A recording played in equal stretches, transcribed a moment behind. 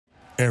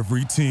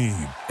Every team,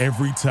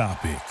 every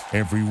topic,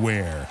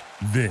 everywhere.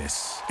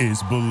 This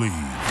is Believe.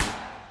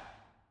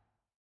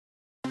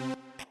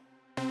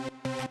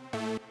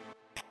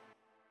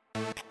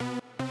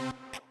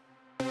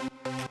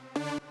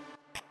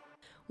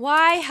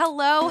 Why,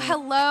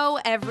 hello,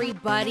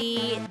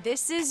 everybody.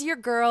 This is your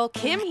girl,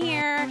 Kim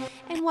here,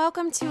 and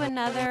welcome to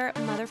another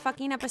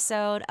motherfucking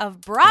episode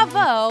of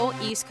Bravo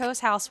East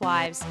Coast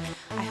Housewives.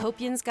 I hope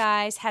you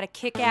guys had a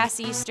kick-ass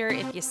Easter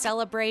if you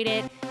celebrate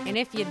it, and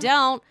if you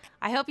don't,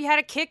 I hope you had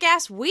a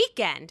kick-ass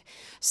weekend.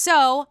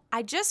 So,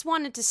 I just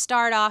wanted to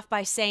start off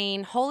by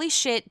saying, holy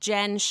shit,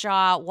 Jen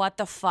Shah, what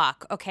the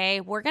fuck,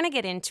 okay? We're gonna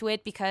get into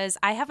it because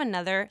I have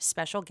another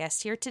special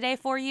guest here today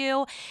for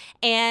you,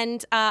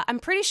 and I'm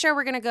pretty sure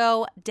we're gonna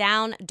go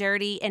down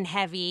dirty and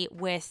heavy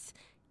with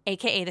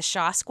AKA the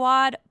Shah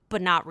Squad,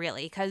 but not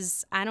really,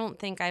 because I don't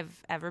think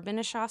I've ever been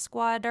a Shah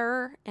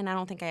Squadder, and I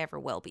don't think I ever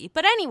will be.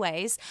 But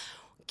anyways,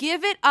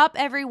 give it up,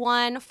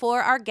 everyone,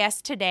 for our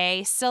guest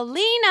today,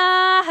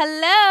 Selena.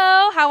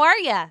 Hello, how are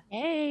you?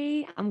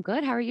 Hey, I'm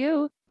good. How are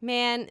you?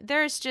 Man,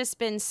 there's just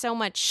been so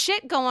much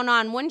shit going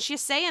on, wouldn't you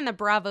say, in the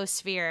Bravo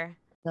sphere?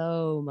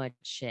 So much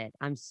shit.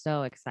 I'm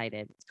so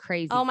excited. It's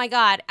crazy. Oh my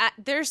God.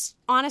 There's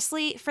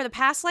honestly, for the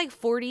past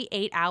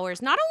 48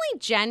 hours, not only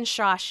Jen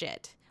Shah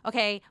shit,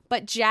 okay,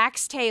 but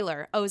Jax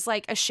Taylor owes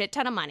a shit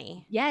ton of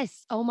money.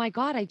 Yes. Oh my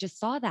God. I just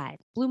saw that.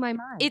 Blew my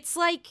mind. It's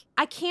I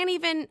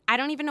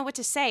don't even know what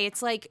to say.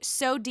 It's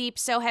so deep,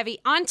 so heavy.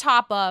 On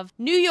top of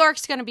New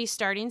York's going to be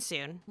starting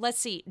soon. Let's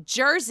see.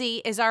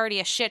 Jersey is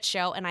already a shit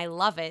show and I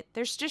love it.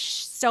 There's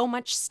just so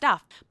much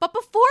stuff. But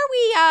before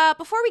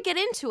we get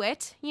into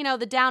it,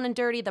 the down and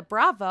dirty, the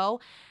Bravo,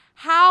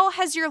 how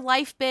has your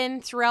life been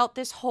throughout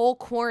this whole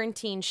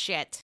quarantine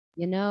shit?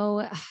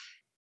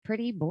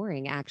 Pretty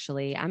boring,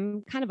 actually.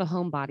 I'm kind of a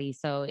homebody,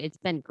 so it's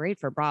been great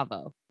for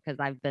Bravo because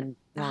I've been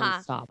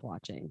nonstop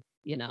watching,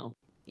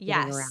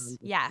 Yes. around,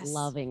 Yes.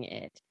 loving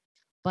it.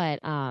 But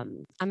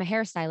I'm a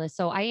hairstylist,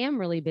 so I am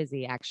really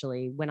busy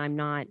actually when I'm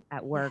not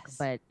at work, Yes.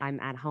 but I'm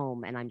at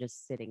home and I'm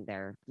just sitting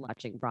there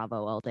watching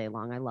Bravo all day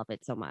long. I love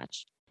it so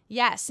much.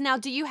 Yes. Now,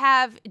 do you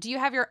have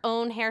your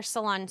own hair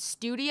salon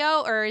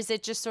studio, or is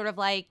it just sort of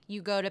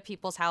you go to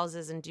people's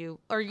houses and do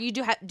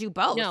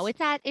both? No, it's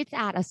at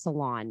a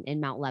salon in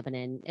Mount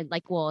Lebanon, and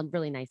a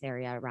really nice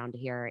area around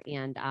here.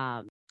 And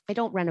I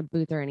don't rent a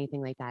booth or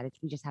anything like that.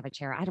 We just have a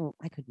chair.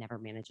 I could never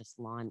manage a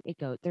salon.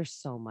 There's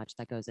so much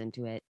that goes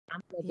into it.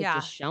 I'm good with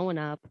just showing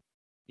up,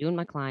 doing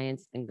my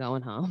clients, and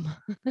going home.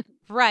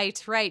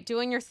 Right.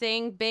 Doing your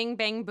thing, bing,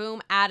 bang,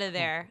 boom, out of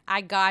there.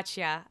 I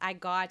gotcha.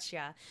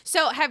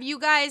 So have you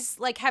guys,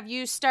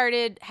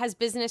 has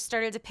business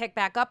started to pick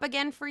back up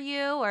again for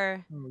you,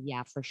 or? Oh,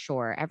 yeah, for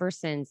sure. Ever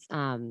since,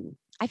 I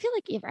feel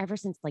ever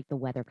since the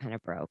weather kind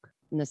of broke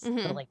and this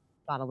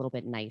got a little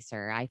bit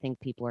nicer, I think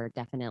people are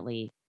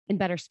definitely in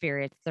better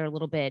spirits. They're a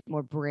little bit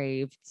more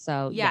brave.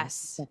 So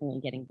yes, definitely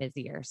getting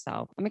busier.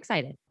 So I'm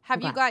excited.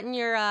 Have you gotten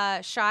your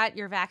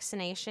your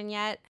vaccination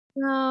yet?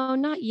 No,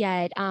 not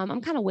yet.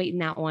 I'm kind of waiting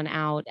that one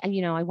out. And,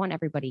 I want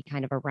everybody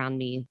kind of around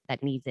me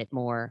that needs it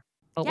more.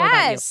 But what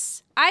about you?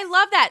 I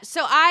love that.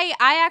 So I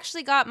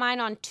actually got mine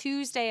on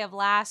Tuesday of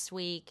last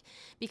week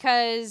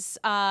because,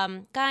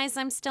 guys,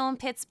 I'm still in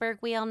Pittsburgh.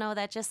 We all know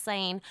that, just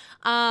saying.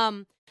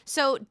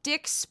 So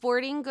Dick's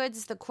Sporting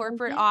Goods, the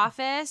corporate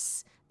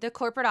office, the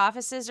corporate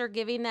offices are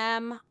giving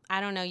them,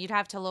 I don't know, you'd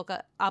have to look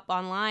up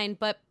online,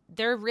 but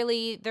they're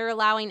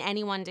allowing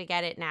anyone to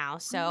get it now.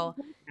 So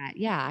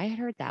yeah, I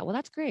heard that. Well,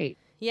 that's great.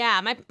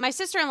 Yeah, my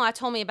sister-in-law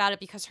told me about it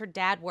because her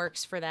dad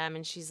works for them,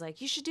 and she's like,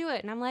 you should do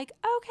it. And I'm like,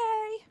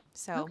 okay.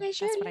 So okay,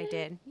 sure, that's what I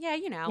did. Yeah,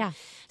 Yeah.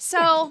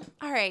 So,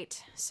 all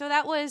right. So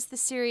that was the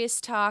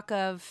serious talk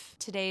of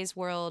today's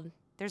world.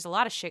 There's a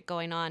lot of shit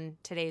going on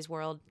today's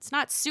world. It's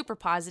not super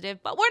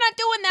positive, but we're not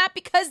doing that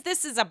because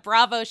this is a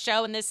Bravo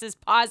show, and this is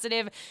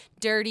positive,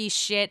 dirty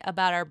shit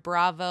about our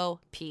Bravo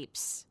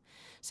peeps.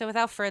 So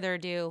without further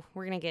ado,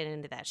 we're going to get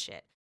into that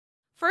shit.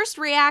 First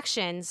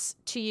reactions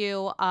to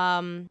you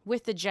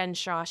with the Jen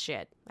Shah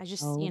shit. I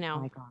just, Oh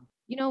my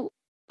God.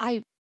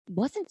 I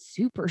wasn't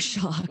super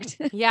shocked.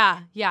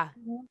 Yeah.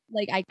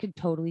 I could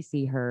totally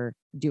see her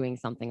doing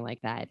something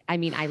like that. I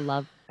mean, I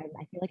feel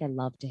like I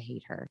love to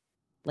hate her.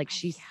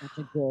 She's such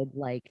a good,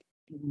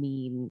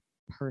 mean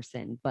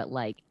person, but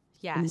in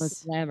the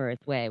most glamorous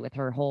way with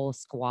her whole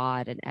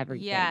squad and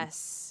everything.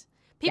 Yes.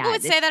 People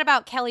would say that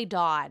about Kelly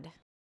Dodd.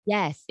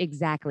 Yes,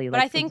 exactly. But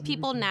I think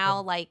people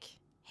now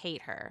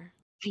hate her.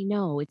 I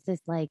know. It's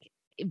just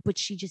but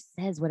she just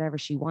says whatever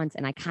she wants.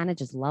 And I kind of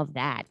just love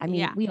that. I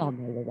mean, we all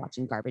know we're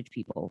watching garbage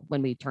people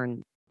when we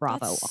turn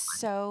Bravo on.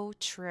 So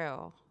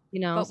true.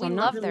 But so we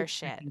love their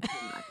shit.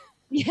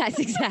 Yes,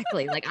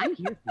 exactly. I'm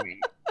here for it.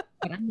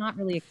 But I'm not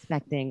really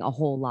expecting a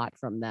whole lot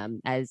from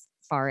them as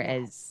far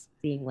as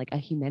being a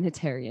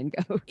humanitarian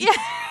goes. Yeah,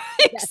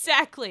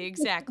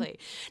 exactly.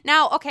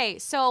 Now, okay,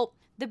 so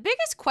the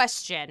biggest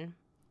question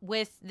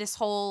with this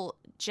whole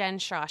Jen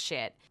Shah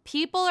shit,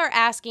 people are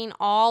asking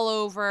all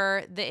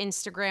over the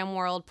Instagram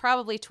world,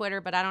 probably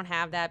Twitter, but I don't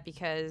have that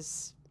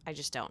because I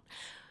just don't.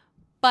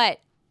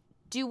 But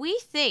do we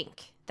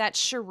think that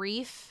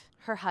Sharif,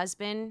 her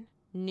husband,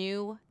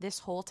 knew this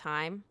whole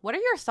time? What are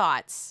your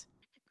thoughts?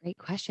 Great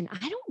question.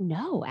 I don't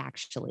know,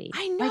 actually.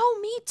 I know,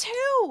 me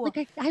too.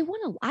 Like I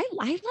want to.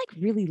 I like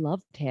really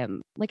loved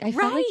him. Like I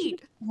felt like he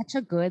was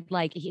such a good.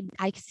 Like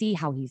I see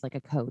how he's like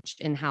a coach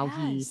and how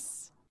he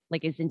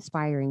like is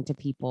inspiring to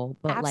people.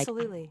 But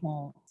absolutely, like I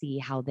don't see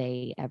how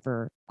they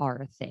ever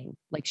are a thing.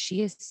 Like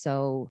she is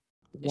so.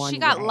 She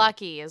got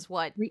lucky, is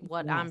what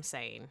I'm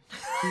saying.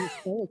 He's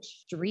so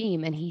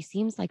extreme, and he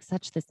seems like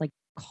such this like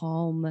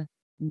calm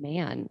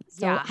man.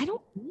 So I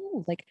don't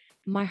know. Like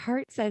my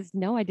heart says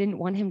no, I didn't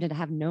want him to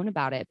have known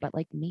about it, but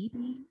like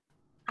maybe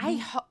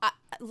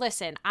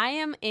listen, I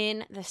am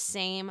in the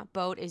same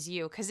boat as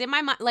you, because in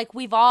my mind, like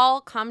we've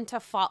all come to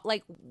fall,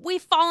 like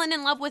we've fallen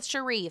in love with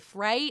Sharif,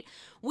 right?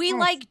 We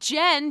like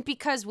Jen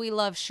because we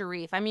love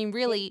Sharif. I mean,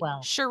 really,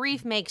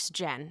 Sharif makes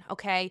Jen,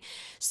 okay?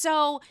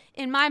 So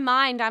in my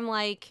mind, I'm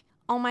like,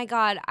 oh my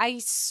God, I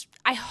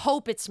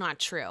hope it's not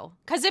true,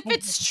 because if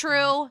it's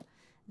true,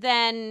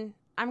 then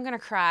I'm gonna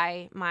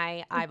cry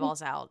my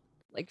eyeballs out.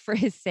 Like for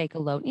his sake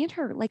alone. And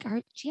her, like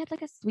she had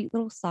like a sweet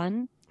little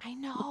son. I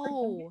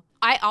know.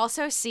 I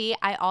also see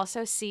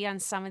on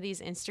some of these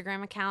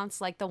Instagram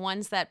accounts, like the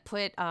ones that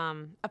put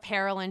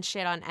apparel and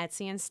shit on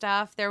Etsy and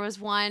stuff. There was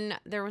one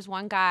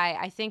guy,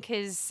 I think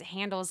his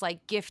handle is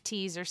like Gift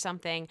Tees or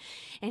something,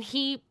 and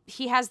he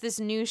has this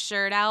new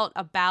shirt out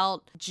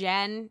about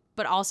Jen,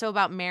 but also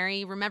about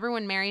Mary. Remember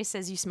when Mary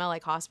says you smell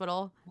like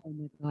hospital? Oh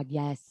my God,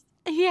 yes.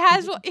 He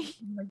has like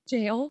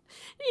jail.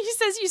 He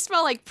says you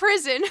smell like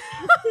prison.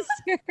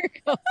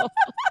 Hysterical.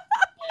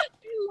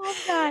 I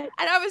love that.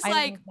 And I was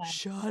like,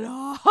 shut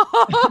up.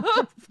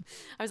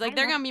 I was like,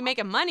 they're going to be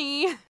making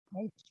money.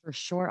 They for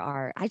sure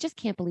are. I just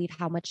can't believe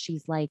how much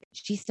she's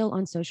still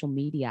on social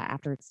media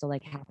after it's still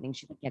like happening.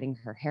 She's like getting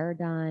her hair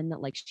done.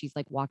 Like she's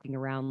like walking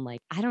around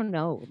like, I don't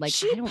know. Like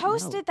she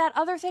posted that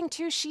other thing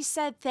too. She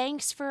said,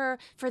 thanks for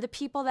the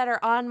people that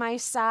are on my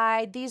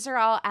side. These are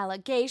all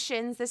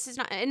allegations. This is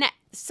not, and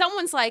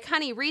someone's like,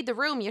 honey, read the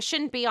room. You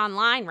shouldn't be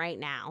online right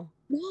now.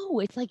 No,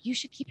 it's like you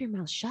should keep your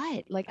mouth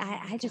shut. Like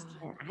I just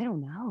can't. I don't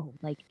know.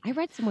 Like I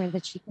read somewhere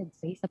that she could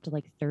face up to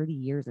like 30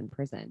 years in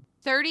prison.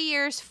 30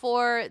 years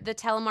for the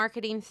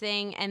telemarketing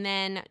thing, and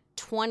then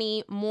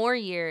 20 more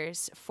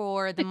years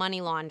for the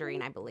money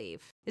laundering, I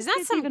believe. Is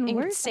that some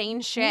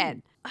insane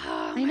shit?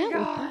 Oh, I know.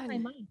 God. My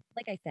mind.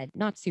 Like I said,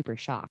 not super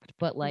shocked,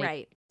 but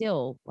like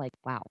still like,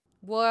 wow.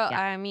 Well,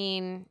 I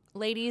mean,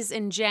 ladies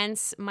and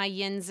gents, my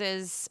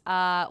yinzes,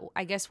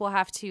 I guess we'll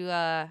have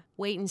to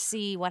wait and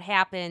see what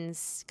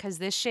happens, because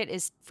this shit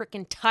is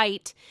freaking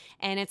tight,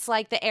 and it's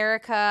like the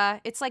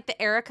Erica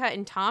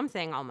and Tom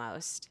thing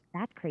almost.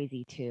 That's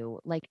crazy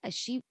too. Like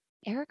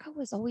Erica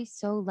was always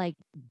so like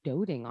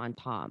doting on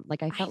Tom.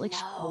 Like I felt like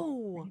she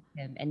liked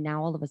him, and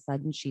now all of a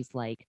sudden she's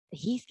like,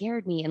 he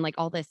scared me and like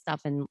all this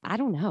stuff, and I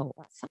don't know,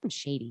 something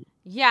shady.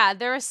 Yeah,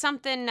 there was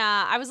something.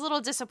 I was a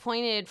little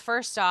disappointed.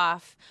 First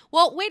off,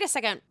 well, wait a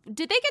second.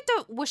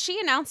 Was she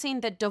announcing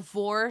the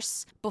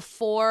divorce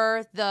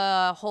before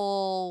the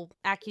whole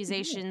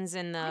accusations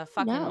and the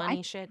fucking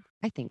money shit?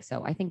 I think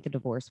so. I think the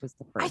divorce was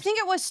the first. I think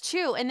it was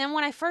too. And then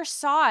when I first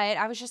saw it,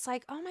 I was just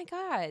like, oh my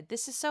God,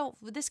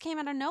 this came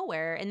out of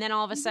nowhere. And then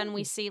all of a sudden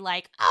we see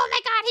like, oh my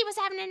God, he was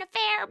having an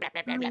affair. Blah,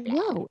 blah, blah, blah,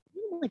 blah. Whoa.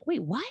 I'm like,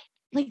 wait, what?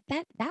 Like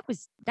that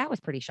was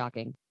pretty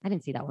shocking. I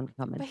didn't see that one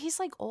coming. But he's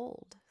like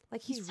old.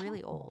 Like he's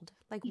really old.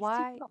 Like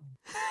why?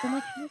 I'm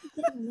like,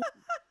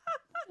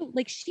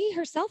 like she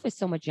herself is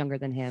so much younger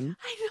than him.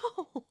 I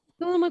know.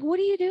 So I'm like, what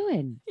are you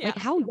doing? Yeah. Like,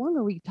 how young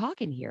are we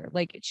talking here?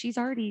 Like, she's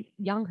already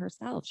young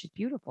herself. She's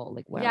beautiful.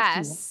 Like, what else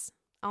do you want?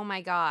 Oh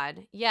my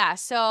God. Yeah.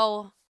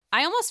 So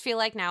I almost feel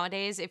like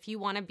nowadays, if you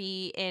want to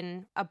be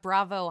in a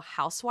Bravo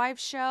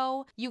Housewives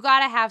show, you got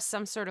to have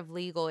some sort of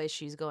legal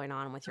issues going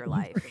on with your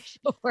life.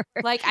 Sure.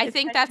 Like, I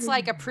think that's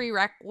like a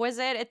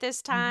prerequisite at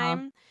this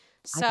time.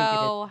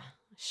 So,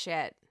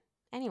 shit.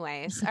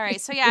 Anyways, all right.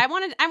 So yeah, I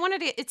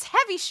wanted to, it's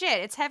heavy shit.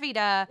 It's heavy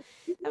that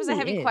was a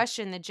heavy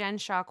question, the Jen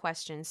Shah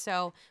question.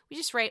 So we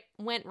just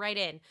went right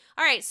in.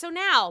 All right. So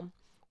now,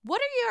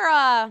 what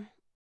are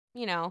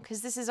your,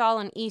 because this is all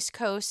an East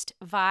Coast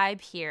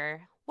vibe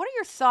here. What are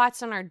your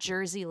thoughts on our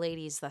Jersey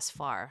ladies thus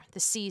far, the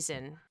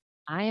season?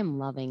 I'm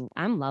loving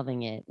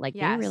it. Like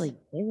they're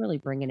really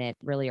bringing it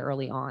really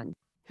early on.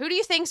 Who do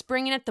you think's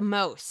bringing it the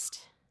most?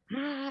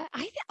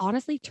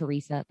 Honestly,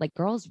 Teresa, like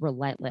girl's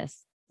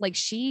relentless. Like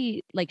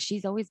she's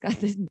always got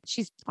this.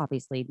 She's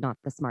obviously not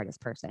the smartest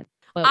person,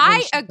 but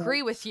I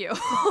agree with you.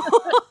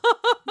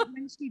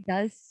 When she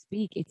does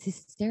speak, it's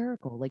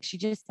hysterical. Like she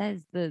just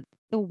says the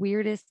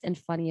weirdest and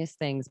funniest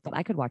things, but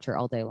I could watch her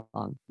all day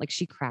long. Like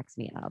she cracks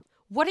me up.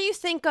 What do you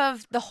think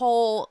of the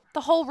whole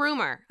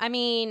rumor? I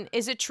mean,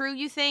 is it true,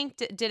 you think?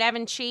 Did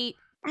Evan cheat?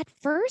 At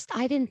first,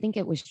 I didn't think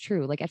it was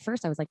true. Like at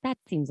first I was like, that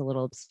seems a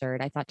little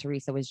absurd. I thought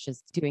Teresa was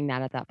just doing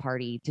that at that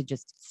party to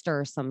just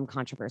stir some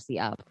controversy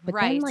up. But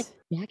then like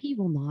Jackie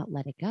will not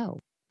let it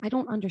go. I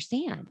don't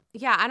understand.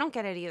 Yeah, I don't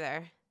get it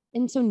either.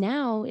 And so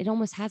now it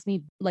almost has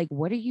me like,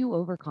 what are you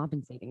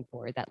overcompensating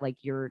for? That like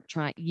you're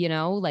trying,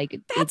 like.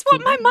 That's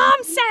what my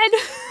mom said.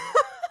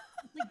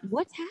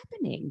 What's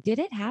happening? Did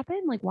it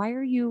happen? Like, why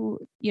are you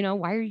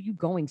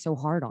going so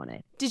hard on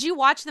it? Did you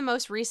watch the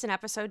most recent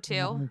episode too?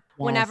 Yes,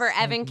 Whenever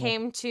so Evan good.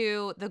 came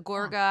to the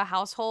Gorga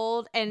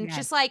household and Yes.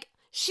 just like,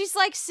 she's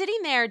like sitting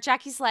there.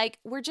 Jackie's like,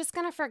 we're just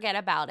going to forget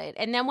about it.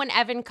 And then when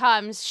Evan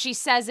comes, she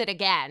says it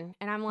again.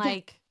 And I'm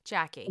like,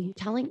 Jackie.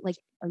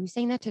 Are you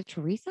saying that to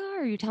Teresa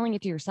or are you telling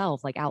it to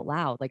yourself, like out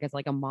loud, like as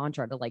like a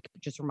mantra to like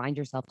just remind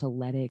yourself to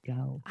let it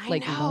go? I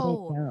Like,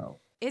 know. let it go.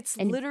 It's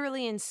And-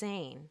 literally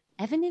insane.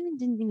 Evan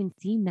didn't even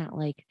seem that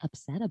like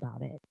upset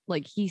about it.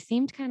 Like he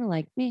seemed kind of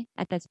like, meh,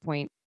 at this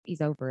point,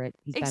 he's over it.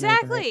 He's been over it.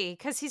 Exactly.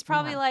 Because he's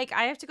probably Yeah. like,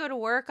 I have to go to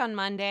work on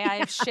Monday. I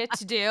have shit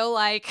to do.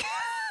 Like,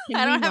 Can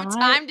I we don't have not?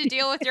 time to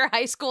deal with your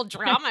high school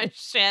drama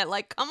shit.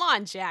 Like, come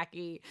on,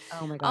 Jackie.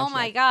 Oh my gosh. Oh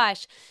my yes.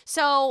 gosh.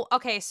 So,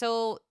 okay.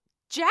 So,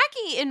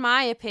 Jackie, in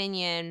my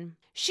opinion,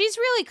 she's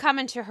really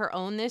coming to her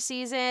own this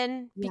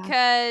season Yeah.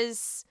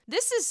 because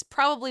this is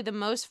probably the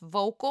most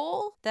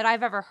vocal that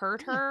I've ever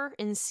heard Yeah. her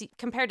in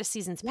compared to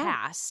seasons Yeah.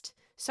 past.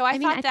 So I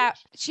mean, thought think that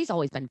she's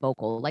always been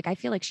vocal. Like I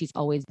feel like she's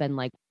always been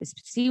like, as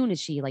soon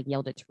as she like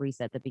yelled at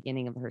Teresa at the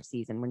beginning of her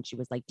season when she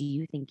was like, "Do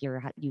you think you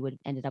would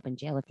ended up in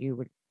jail if you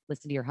would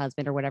listen to your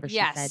husband or whatever?"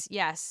 She said.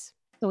 yes.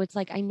 So it's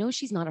like I know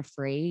she's not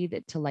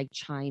afraid to like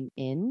chime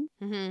in,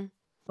 Mm-hmm.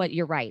 but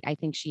you're right. I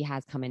think she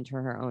has come into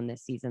her own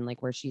this season,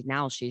 like where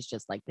she's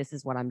just like, "This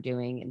is what I'm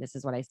doing and this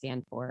is what I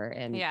stand for."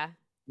 And Yeah.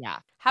 yeah.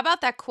 How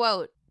about that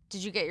quote?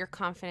 Did you get your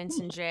confidence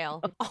in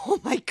jail? Oh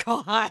my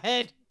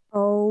God.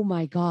 Oh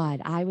my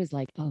God. I was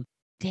like, oh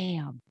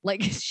damn.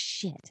 Like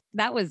shit.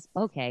 That was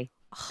okay.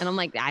 And I'm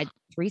like,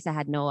 Teresa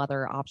had no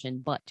other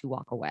option but to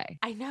walk away.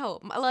 I know.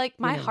 Like,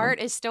 my know? heart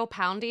is still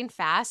pounding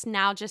fast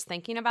now just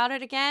thinking about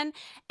it again.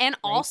 And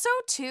Right. also,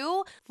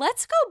 too,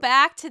 let's go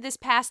back to this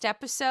past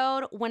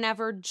episode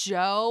whenever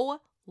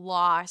Joe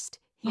lost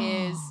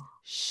his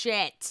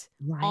shit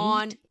Right?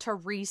 on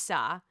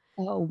Teresa.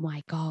 Oh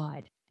my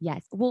God.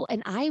 Yes. Well,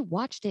 and I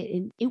watched it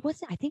and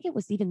I think it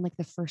was even like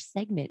the first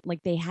segment.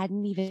 Like they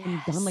hadn't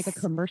even done like a Yes.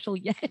 commercial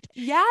yet. And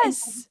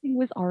Yes. everything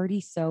was already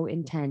so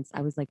intense.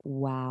 I was like,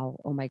 wow.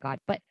 Oh my God.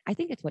 But I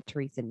think it's what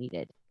Teresa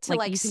needed. To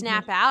like you can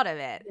snap tell- out of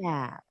it.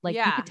 Yeah. Like you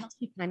Yeah. could tell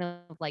she kind of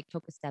like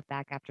took a step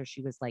back after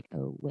she was like,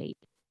 oh, wait.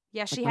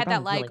 Yeah, she my had God,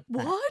 that like,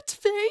 really upset. what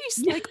face?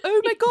 Yeah. Like,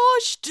 oh my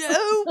gosh,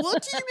 Joe,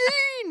 what do you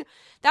mean?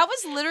 That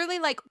was literally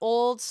like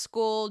old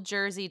school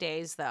Jersey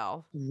days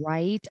though.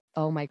 Right.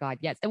 Oh my God.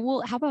 Yes. And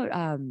well, how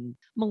about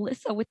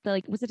Melissa with the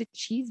like, was it a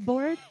cheese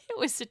board? It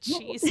was a No.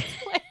 cheese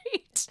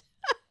plate.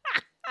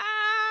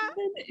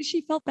 And then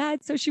she felt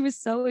bad. So she was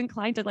so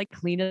inclined to like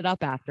clean it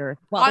up after.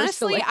 While they're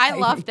still, Honestly, like, I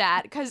fighting. love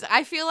that because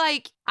I feel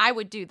like I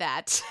would do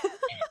that.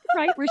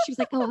 Right. Where she was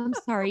like, oh, I'm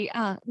sorry.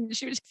 And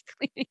she was just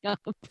cleaning up.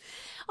 Oh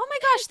my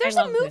gosh, there's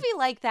a loved it. movie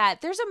like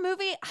that. There's a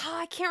movie,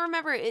 I can't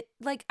remember it.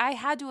 Like, I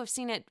had to have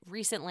seen it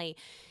recently.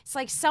 It's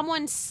like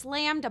someone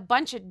slammed a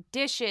bunch of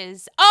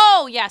dishes.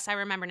 Oh, yes, I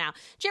remember now.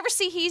 Did you ever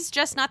see He's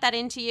Just Not That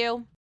Into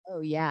You?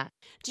 Oh, yeah.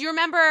 Do you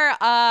remember,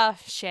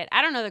 shit,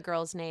 I don't know the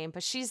girl's name,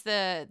 but she's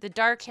the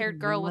dark-haired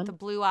girl with one? the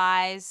blue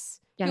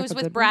eyes. Who was Jennifer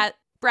with Goodman?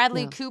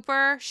 Bradley No.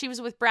 Cooper. She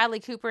was with Bradley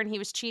Cooper and he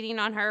was cheating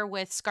on her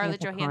with Scarlett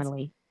Jennifer Johansson.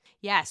 Connelly.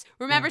 Yes.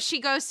 Remember, she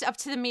goes up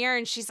to the mirror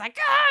and she's like,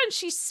 and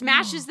she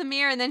smashes the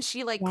mirror and then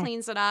she like Yeah.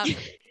 cleans it up.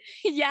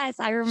 Yes,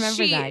 I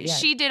remember that. Yes.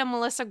 She did a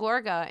Melissa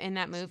Gorga in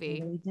that She movie.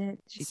 totally did.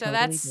 She So totally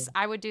that's, did.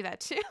 I would do that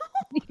too.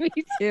 Me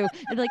too.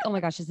 I'd be like, oh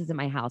my gosh, this isn't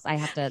my house. I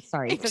have to,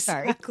 sorry. So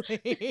sorry.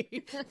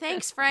 Exactly.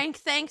 Thanks, Frank.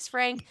 Thanks,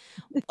 Frank.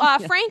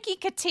 Frankie,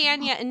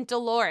 Catania, and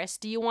Dolores.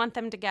 Do you want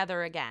them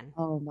together again?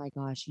 Oh my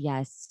gosh,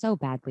 yes, so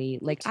badly.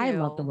 Like I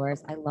love too.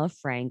 Dolores, I love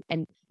Frank,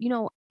 and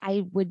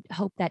I would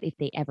hope that if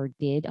they ever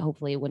did,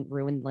 hopefully it wouldn't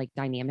ruin like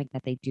dynamic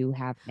that they do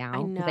have now. I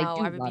 'cause know. do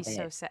I would be love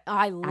so it. sad. Oh,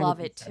 I I would love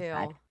be it so too.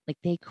 sad. Like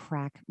they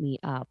crack me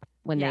up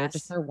when they're Yes.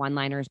 just their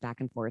one-liners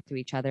back and forth to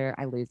each other.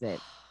 I lose it.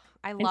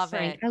 I And love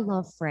Frank, it. I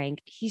love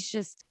Frank. He's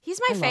just, He's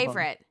I my love him.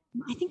 favorite.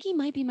 I think he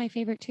might be my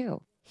favorite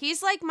too.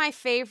 He's like my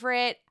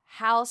favorite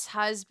house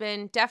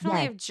husband,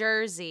 definitely Yes. of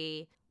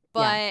Jersey,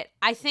 but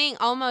I think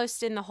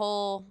almost in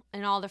all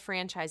the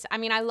franchise. I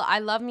mean, I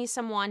love me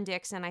some Juan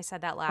Dixon. I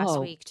said that last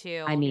Oh, week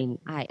too. I mean,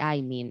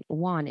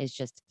 Juan is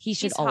just, he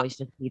should He's hot. always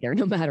just be there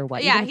no matter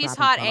what. Yeah, even if he's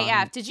Robin's hot not on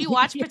AF. it. Did you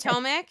watch Yeah.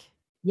 Potomac?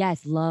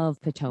 Yes,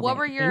 love Potomac. What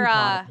were Thank your,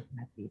 God it was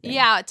last season.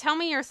 Yeah, tell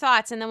me your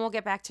thoughts and then we'll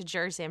get back to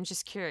Jersey. I'm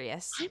just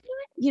curious. I'm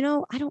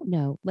not, I don't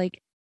know.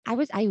 Like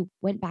I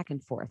went back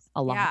and forth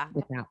a lot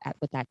Yeah.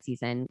 with that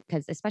season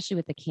because especially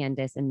with the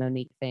Candace and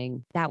Monique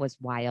thing, that was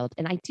wild.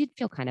 And I did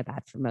feel kind of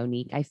bad for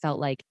Monique. I felt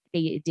like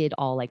they did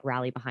all like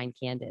rally behind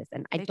Candace,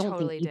 and I They don't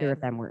totally think either of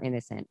did. them were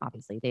innocent.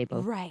 Obviously, they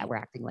both Right. were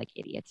acting like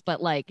idiots,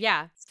 but like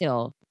Yeah.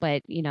 still.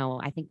 But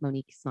I think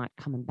Monique's not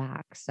coming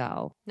back,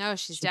 so No,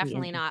 she's should be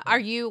definitely not.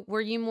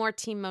 Were you more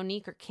team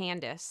Monique or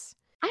Candace?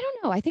 I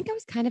don't know. I think I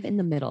was kind of in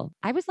the middle.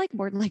 I was like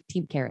more like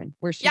Team Karen,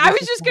 where she Yeah, I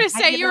was just like, gonna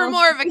say you were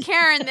more of a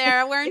Karen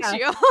there, weren't Yeah.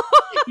 you?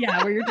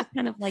 yeah, where you're just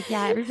kind of like,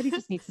 yeah, everybody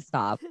just needs to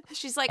stop.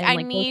 She's like, And, I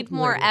like, both need of you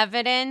more are-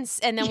 evidence,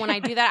 and then when I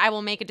do that, I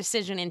will make a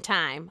decision in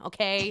time.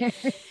 Okay.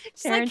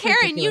 She's like, Karen's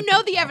Karen, you ridiculous know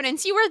as the fuck.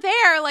 evidence. You were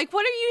there. Like,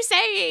 what are you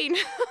saying?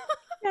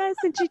 Yes,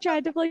 and she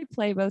tried to like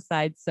play both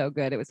sides so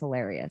good. It was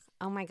hilarious.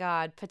 Oh my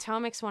God.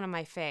 Potomac's one of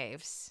my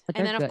faves. But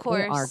And they're then, of good.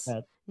 They are course,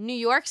 good. New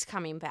York's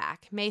coming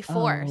back May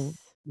 4th. Oh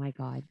my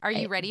God. Are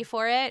you ready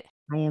for it?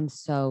 I am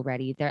so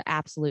ready. Their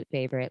absolute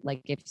favorite.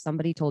 Like if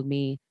somebody told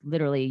me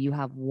literally you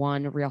have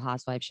one Real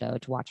Housewives show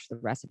to watch for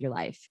the rest of your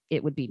life,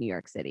 it would be New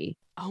York City.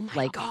 Oh my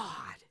Like- God.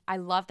 I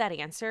love that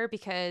answer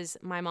because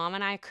my mom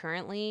and I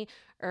currently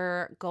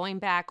are going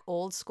back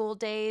old school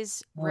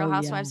days, Real Oh,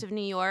 Housewives of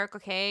New York.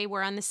 Okay.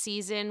 We're on the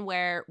season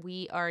where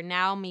we are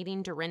now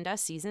meeting Dorinda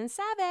season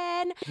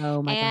 7.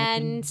 Oh my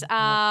And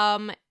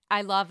God.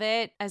 I love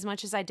it as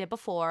much as I did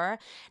before.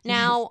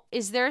 Now,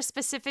 is there a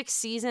specific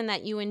season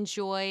that you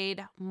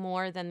enjoyed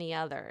more than the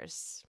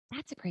others?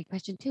 That's a great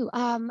question too.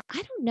 I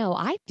don't know.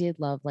 I did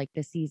love like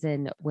the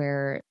season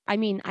where I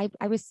mean,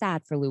 I was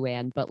sad for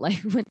Luann, but like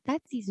when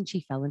that season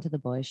she fell into the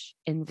bush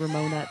and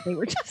Ramona, they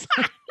were just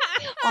like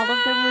all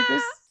of them were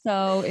just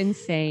so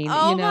insane,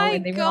 Oh you know, my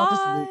and they were all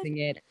just God. losing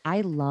it.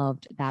 I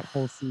loved that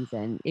whole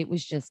season. It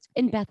was just,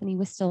 and Bethany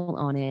was still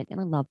on it, and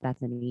I love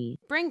Bethany.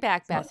 Bring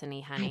back So,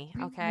 Bethany, honey.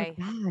 Bring her Okay.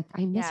 back.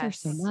 I miss her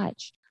so Yes.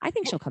 much. I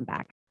think she'll come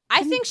back.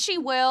 I think she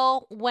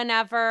will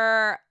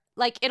whenever,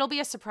 like, it'll be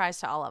a surprise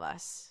to all of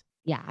us.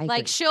 Yeah, I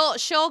Like agree.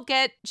 she'll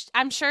get,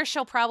 I'm sure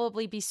she'll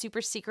probably be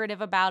super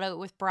secretive about it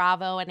with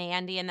Bravo and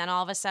Andy, and then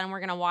all of a sudden we're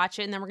gonna watch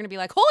it and then we're gonna be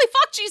like, holy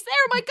fuck, she's there,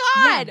 oh my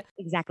Yeah, God.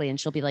 exactly. And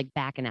she'll be like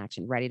back in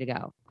action, ready to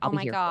go. I'll Oh be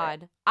my here for it.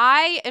 God.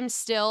 I am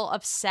still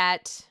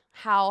upset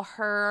how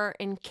her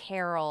and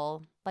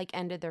Carol like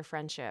ended their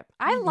friendship.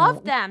 I I love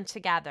know. them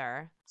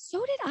together. So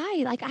did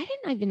I. Like, I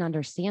didn't even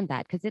understand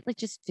that because it like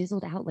just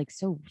fizzled out like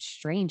so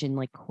strange and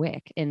like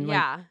quick. And like,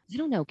 Yeah. I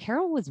don't know.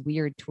 Carol was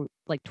weird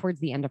like towards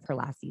the end of her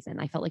last season.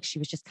 I felt like she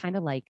was just kind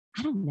of like,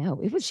 I don't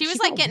know. She was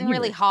like felt getting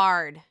really weird.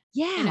 hard.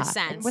 Yeah. in a and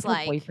sense, with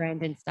like- her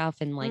boyfriend and stuff.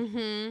 And like,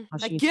 Mhm. how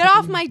she Like, was get off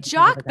taking my him to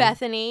jock, them.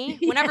 Bethany.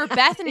 Whenever Yeah,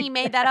 Bethany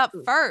made that up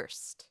exactly.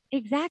 first.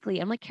 Exactly.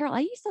 I'm like, Carol,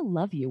 I used to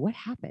love you. What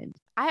happened?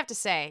 I have to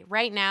say,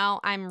 right now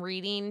I'm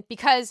reading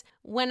because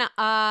when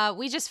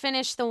we just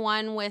finished the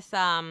one with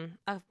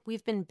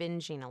we've been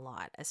binging a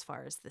lot as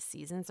far as the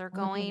seasons are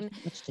going.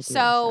 Much to do,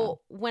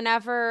 So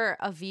whenever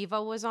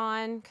Aviva was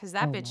on, because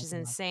that Oh bitch my is God.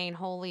 insane.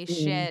 Holy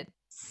Insane. shit.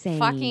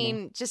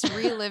 Fucking just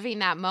reliving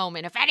that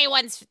moment. If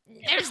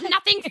there's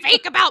nothing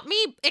fake about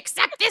me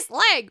except this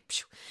leg.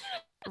 Phew.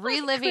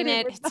 Reliving couldn't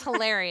it, with it's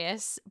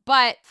hilarious.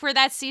 But for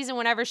that season,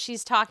 whenever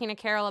she's talking to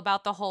Carol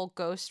about the whole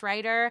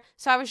ghostwriter,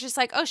 so I was just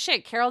like, oh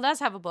shit, Carol does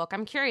have a book.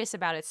 I'm curious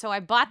about it. So I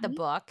bought the Mhm.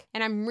 book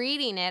and I'm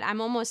reading it. I'm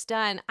almost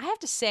done. I have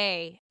to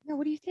say, Yeah,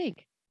 what do you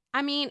think?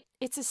 I mean,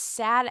 it's a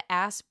sad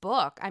ass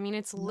book. I mean,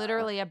 it's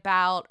literally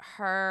about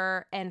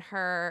her and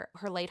her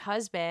late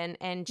husband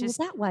and just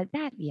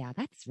Yeah,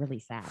 that's really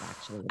sad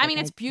actually. I Like, mean,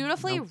 it's you know,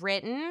 beautifully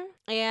written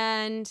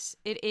and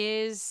it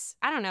is,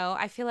 I don't know,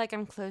 I feel like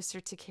I'm closer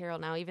to Carol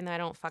now, even though I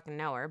don't fucking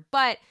know her.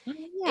 But yeah, it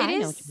I know what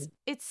you is, mean.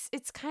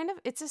 it's kind of,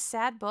 it's a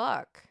sad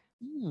book.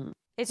 Hmm.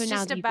 It's So now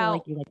just do you feel like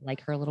about, you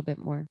like her a little bit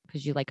more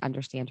because you like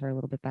understand her a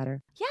little bit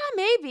better? yeah,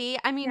 maybe.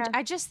 I mean, Yeah.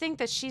 I just think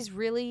that she's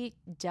really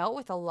dealt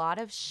with a lot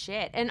of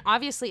shit. And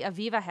obviously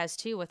Aviva has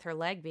too with her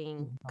leg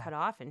being Mhm. cut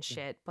off and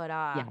shit. But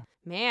Yeah.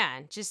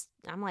 man, just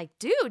I'm like,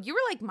 dude, you were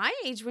like my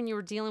age when you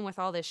were dealing with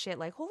all this shit.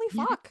 Like, holy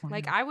Yeah, fuck. that's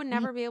Like wild. I would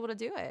never be able to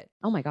do it.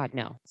 Oh my God,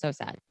 no, so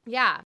sad.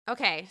 Yeah.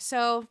 Okay.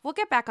 So we'll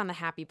get back on the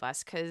happy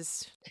bus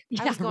because I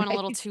Yeah, was going a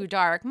little right. too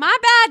dark. My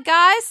bad,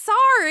 guys.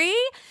 Sorry.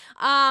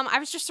 I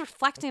was just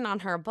reflecting on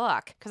her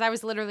book because I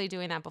was literally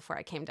doing that before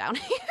I came down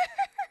here.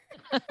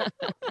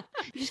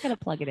 You just gotta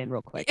plug it in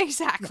real quick.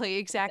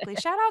 Exactly.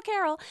 Shout out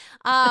Carol.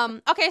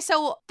 Okay.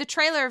 So the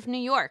trailer of New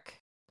York.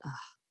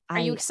 Are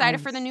you excited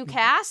for the new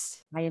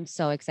cast? I am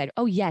so excited.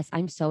 Oh yes,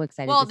 I'm so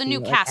excited. Well, to the see new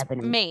what, cast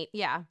Ebony, mate.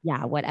 Yeah.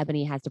 Yeah, what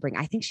Ebony has to bring.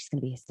 I think she's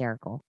gonna be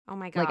hysterical. Oh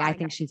my God. Like I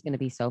think she's gonna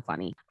be so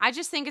funny. I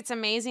just think it's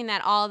amazing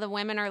that all the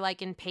women are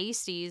like in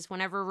pasties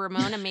whenever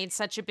Ramona made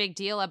such a big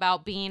deal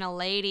about being a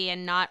lady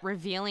and not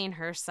revealing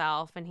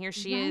herself. And here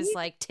she is, Right?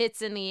 like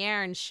tits in the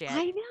air and shit.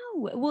 I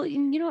know. Well,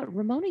 and you know what?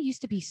 Ramona used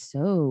to be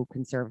so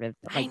conservative.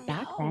 I Like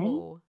back then,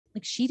 know.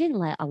 like she didn't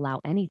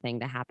allow anything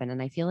to happen.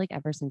 And I feel like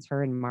ever since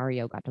her and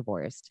Mario got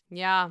divorced,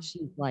 Yeah.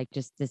 she's like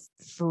just this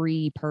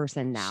free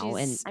person now.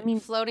 She's and I mean,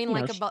 floating you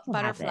know, like a she still has it.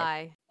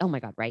 butterfly. Oh my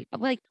God, right.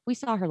 Like we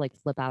saw her like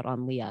flip out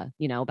on Leah,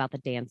 you know, about the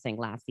dancing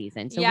last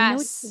season. So we know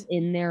it's Yes.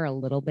 in there a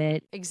little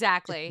bit. Just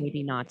Exactly.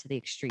 maybe not to the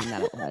extreme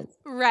that it was.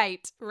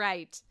 Right.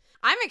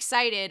 I'm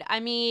excited. I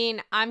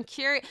mean, I'm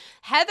curious.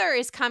 Heather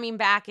is coming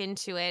back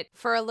into it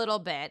for a little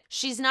bit.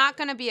 She's not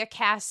going to be a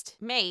cast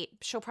mate.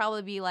 She'll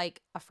probably be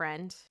like a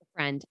friend.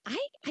 Friend,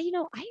 you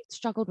know, I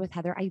struggled with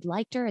Heather. I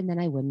liked her and then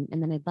I wouldn't,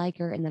 and then I'd like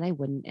her and then I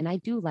wouldn't. And I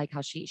do like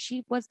how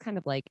she was kind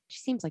of like, she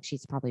seems like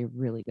she's probably a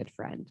really good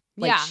friend.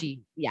 Like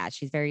Yeah.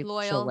 she's very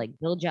Loyal. She'll like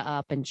build you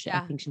up, and I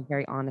Yeah. think she's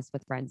very honest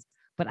with friends.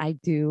 But I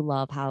do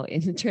love how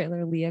in the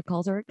trailer Leah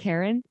calls her a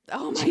Karen.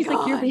 Oh my She's God.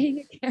 like, you're being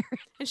a Karen.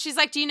 And she's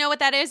like, do you know what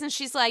that is? And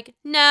she's like,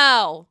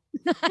 no.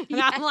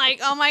 And I'm like,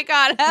 oh my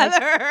God,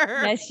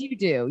 Heather. Yes, you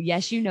do.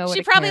 Yes, you know what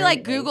She a probably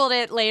carrot is.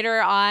 Googled it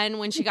later on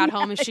when she got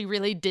home if she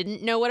really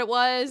didn't know what it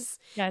was.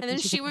 Yes, And then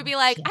she's she would "Oh, be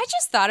like, shit." I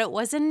just thought it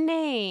was a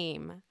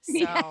name. So,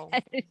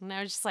 Yes. and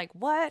I was just like,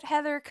 what,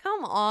 Heather?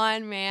 Come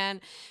on,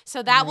 man.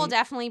 So that will Right.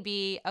 definitely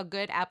be a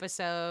good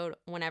episode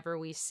whenever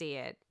we see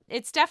it.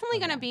 It's definitely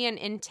Oh, going to yeah. be an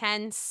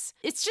intense,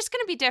 it's just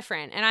going to be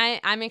different. And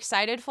I'm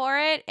excited for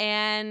it.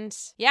 And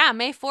yeah,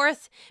 May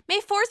 4th,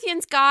 May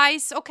 4th,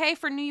 guys, okay,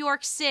 for New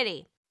York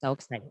City. So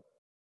excited.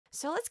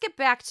 So let's get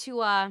back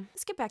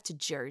to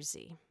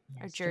Jersey,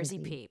 our Yes, Jersey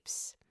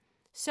peeps.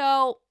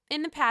 So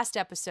in the past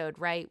episode,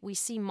 right, we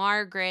see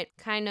Margaret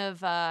kind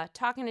of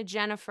talking to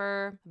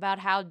Jennifer about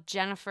how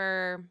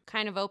Jennifer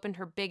kind of opened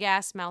her big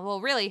ass mouth. Well,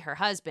 really, her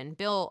husband,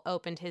 Bill,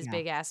 opened his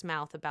big ass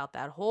mouth about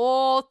that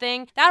whole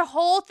thing. That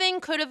whole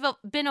thing could have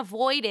been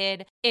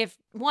avoided if,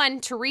 one,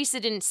 Teresa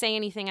didn't say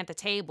anything at the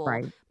table.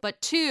 Right. But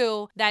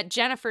two, that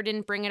Jennifer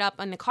didn't bring it up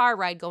on the car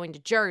ride going to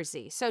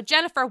Jersey. So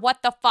Jennifer,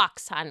 what the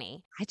fucks,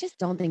 honey? I just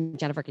don't think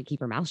Jennifer could keep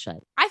her mouth shut.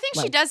 I think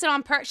she Like- does it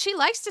on purpose. She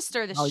likes to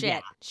stir the Oh, shit.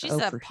 yeah. She's Oh,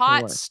 a for pot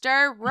sure.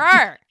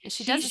 stirrer. And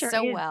she does She it sure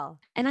so is. well.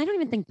 And I don't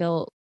even think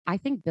I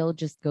think Bill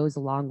just goes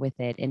along with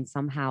it. And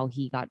somehow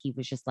he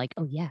was just like,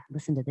 oh yeah,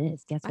 listen to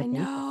this. Guess what? I they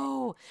said?"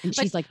 know. And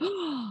But she's like,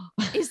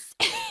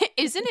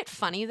 Isn't it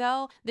funny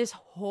though? This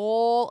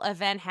whole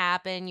event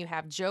happened. You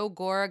have Joe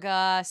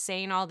Gorga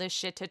saying all this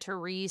shit to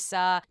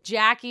Teresa.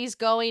 Jackie's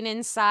going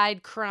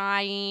inside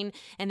crying.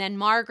 And then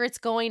Margaret's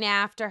going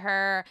after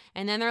her.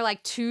 And then there are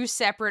like two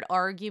separate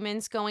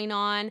arguments going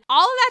on.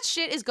 All of that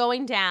shit is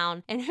going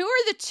down. And who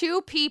are the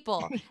two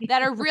people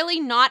that are really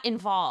not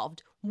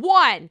involved?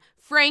 One,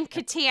 Frank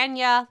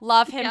Catania,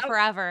 love him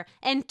forever.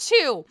 And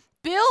two,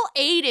 Bill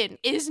Aiden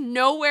is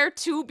nowhere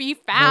to be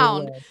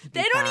found. Nowhere to be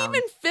They don't found.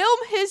 even film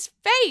his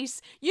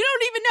face. You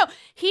don't even know.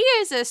 He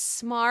is a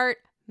smart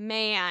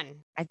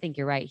man. I think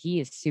you're right. He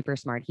is super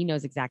smart. He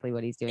knows exactly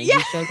what he's doing. Yeah.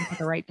 He shows up at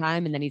the right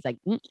time and then he's like,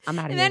 I'm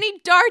out of And here. then he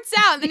darts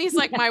out. And then he's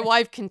like, my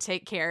wife can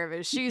take care of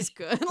it. She's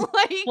good.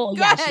 Like, Well,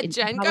 go yeah, ahead, she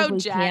Jen. Go, probably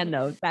Jen. can,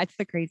 though. That's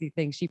the crazy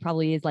thing. She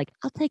probably is like,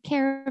 I'll take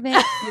care of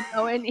it.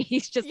 And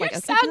he's just You like, okay,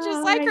 sound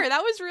just like bye. her.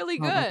 That was really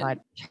Oh my good.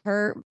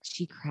 God.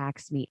 She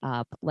cracks me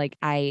up. Like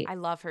I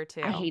love her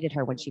too. hated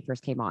her when she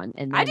first came on.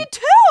 And I then did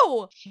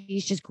too.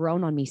 she's just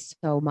grown on me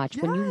so much.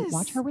 When you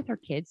watch Yes. her with her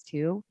kids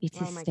too, it's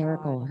Oh my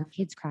hysterical. God. Her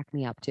kids crack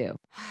me up too.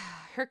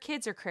 Her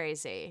kids are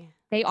crazy.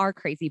 They are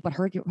crazy, but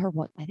her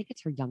what I think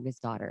it's her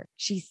youngest daughter.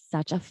 She's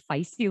such a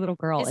feisty little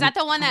girl. Is and that it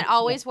the one that cracks me up.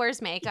 always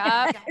wears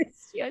makeup?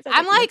 Yes, she always has,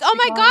 I'm like, oh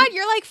my lipstick on. God,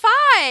 you're like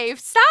 5.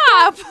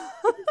 Stop.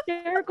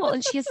 Hysterical,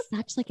 and she has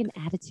such like an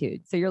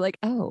attitude. So you're like,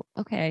 oh,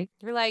 okay,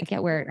 You're I like,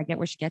 get where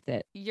she gets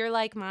it. you're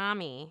like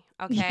mommy.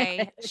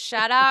 Okay.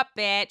 Shut up,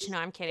 bitch. No,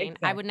 I'm kidding.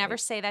 I would Exactly. never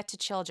say that to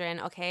children.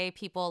 Okay,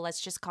 people, let's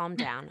just calm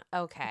down.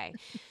 Okay.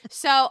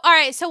 So, all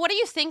right. So, what do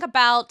you think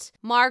about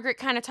Margaret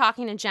kind of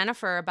talking to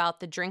Jennifer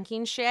about the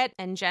drinking shit?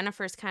 And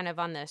Jennifer's kind of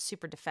on the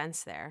super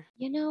defense there.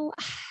 You know,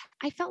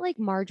 I felt like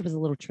Marge was a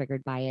little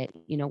triggered by it,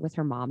 with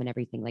her mom and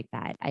everything like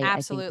that. I think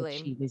Absolutely.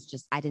 that she was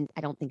just, I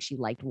don't think she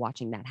liked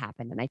watching that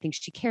happen. And I think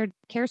she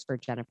cares for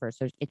Jennifer.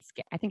 So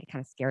I think it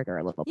kind of scared her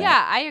a little bit.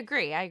 Yeah, I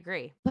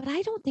agree. But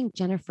I don't think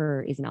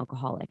Jennifer is an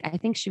alcoholic. I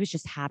think she was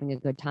just having a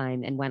good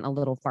time and went a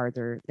little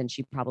farther than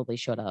she probably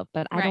should have.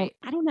 But Right.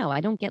 I don't know.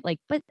 I don't get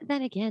but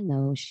then again,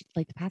 though, she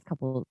like the past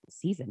couple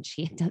seasons,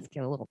 she does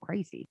get a little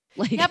crazy.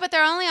 Like, Yeah, but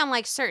they're only on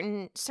like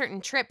certain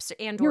trips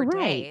and or You're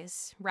right.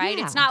 days, right?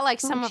 Yeah, It's not like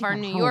it's not some like of she's our at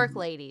New home. York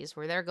ladies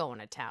where they're going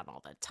to town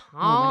all the Oh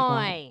my God.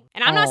 time.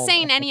 And I'm not All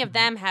saying the any of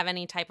time. them have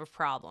any type of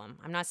problem.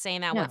 I'm not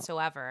saying that No.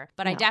 whatsoever.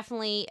 But I No.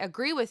 definitely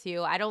agree with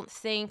you. I don't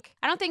think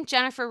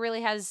Jennifer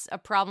really has a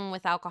problem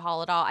with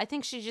alcohol at all. I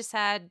think she just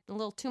had a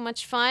little too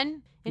much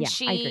fun. And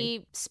Yeah, I agree.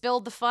 she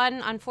spilled the fun,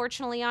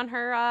 unfortunately, on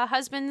her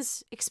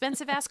husband's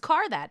expensive ass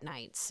car that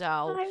night. So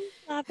I was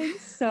laughing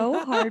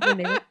so hard when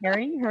they were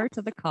carrying her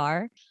to the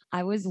car.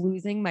 I was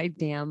losing my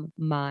damn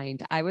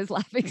mind. I was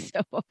laughing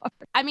so hard.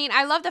 I mean,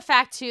 I love the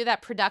fact too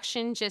that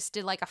production just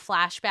did like a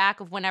flashback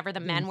of whenever the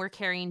men were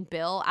carrying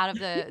Bill out of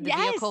the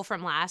Yes. vehicle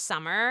from last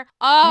summer.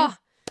 Oh,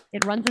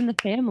 It runs in the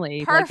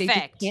family. Like, they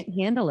Perfect. just can't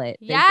handle it.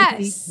 They Yes.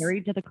 just be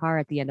carried to the car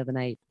at the end of the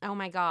night. oh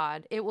my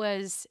God. It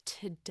was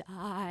to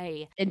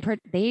die. And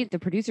the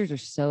producers are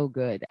so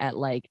good at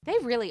They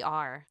really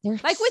are. they're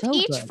Like with so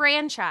each good.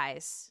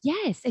 franchise.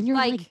 Yes, and you're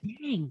like, like,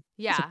 dang,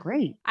 these Yeah. are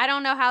great. I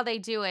don't know how they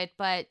do it,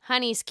 but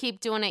honeys, keep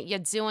doing it. You're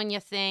doing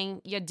your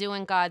thing. You're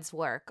doing God's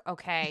work.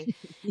 Okay.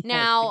 Yes,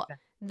 Now, exactly.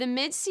 the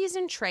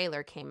mid-season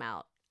trailer came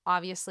out,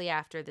 obviously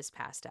after this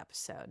past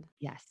episode.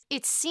 Yes.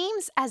 It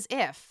seems as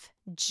if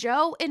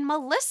Joe and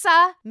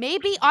Melissa may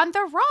be on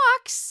the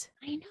rocks.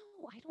 I know.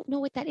 I don't know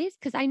what that is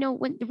because I know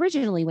when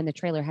the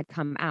trailer had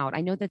come out,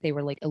 I know that they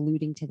were like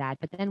alluding to that,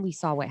 but then we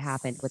saw what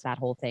happened with that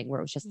whole thing where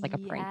it was just like a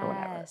prank or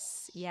whatever.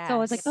 Yes. So I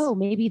was like, oh,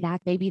 maybe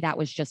that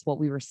was just what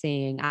we were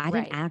seeing. I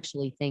Right. didn't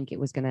actually think it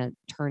was going to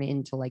turn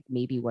into like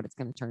maybe what it's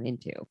going to turn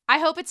into. I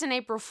hope it's an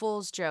April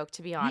Fool's joke,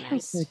 to be I hope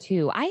honest. so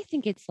too. I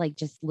think it's like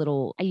just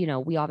little,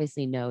 we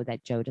obviously know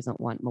that Joe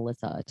doesn't want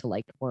Melissa to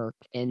like work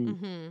and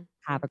Mm-hmm.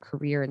 have a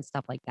career and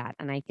stuff like that.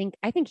 And I think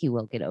he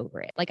will get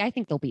over it. Like, I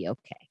think they'll be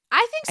okay.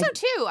 I think so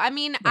too. I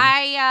mean,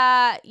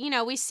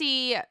 we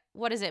see,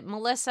 what is it,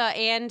 Melissa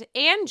and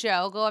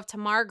Joe go up to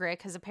Margaret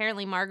because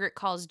apparently Margaret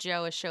calls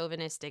Joe a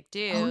chauvinistic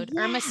dude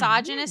or a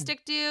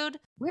misogynistic dude.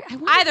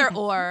 Either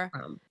or.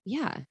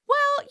 Yeah.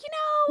 Well,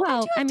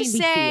 I do have to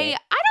say, I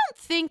don't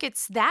think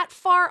it's that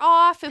far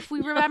off if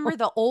we remember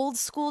the old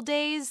school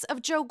days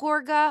of Joe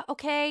Gorga,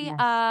 okay?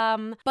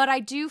 Yes. But I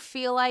do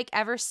feel like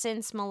ever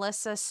since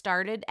Melissa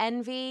started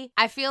Envy,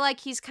 I feel like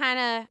he's kind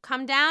of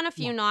come down a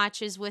few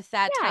notches with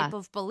that type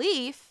of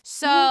belief.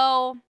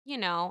 So,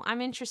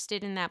 I'm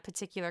interested in that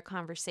particular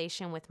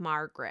conversation with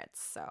Margaret.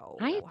 So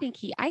I think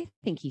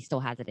he still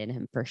has it in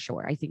him for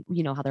sure. I think,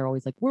 how they're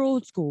always like, we're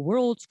old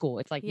school.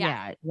 It's like,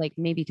 like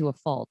maybe to a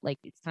fault. Like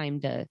it's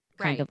time to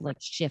kind of like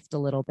shift a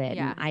little bit.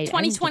 Yeah. And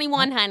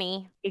 2021,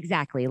 honey.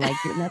 Exactly. Like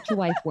let your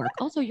wife work.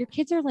 Also, your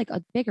kids are like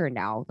bigger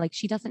now. Like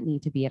she doesn't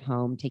need to be at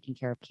home taking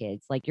care of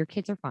kids. Like your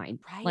kids are fine.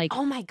 Right. Like,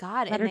 oh my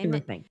God. Let her do her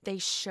thing. They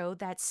showed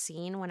that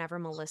scene whenever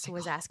Melissa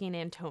was asking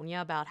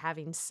Antonia about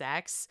having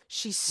sex.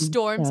 She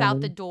storms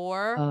out the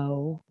door.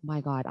 Oh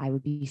my God. I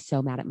would be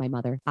so mad at my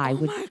mother. Oh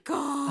my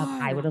God.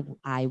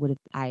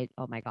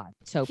 Oh my God.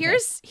 So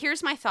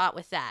here's my thought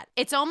with that.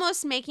 It's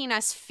almost making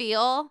us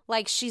feel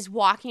like she's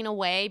walking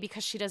away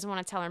because she doesn't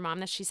want to tell her mom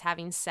that she's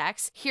having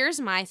sex. Here's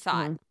my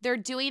thought. They're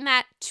doing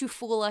that to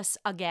fool us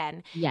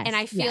again. Yes. And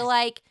I feel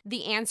like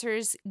the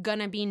answer's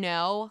gonna be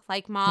no.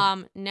 Like,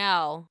 Mom,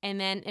 no. And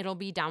then it'll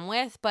be done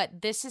with.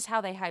 But this is how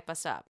they hype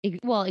us up.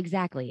 Well,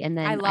 exactly. And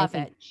then I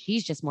think it.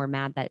 She's just more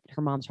mad that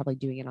her mom's probably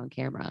doing it on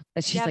camera.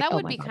 That she's like, that oh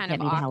would my be God, kind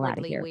of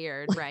awkwardly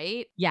weird,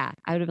 right? Yeah.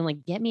 I would have been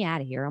like, get me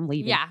out of here. I'm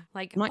leaving. Yeah.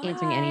 Like, I'm not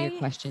answering any of your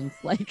questions.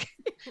 Like,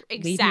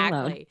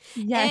 exactly.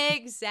 Yes.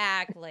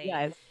 Exactly.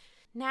 Yes.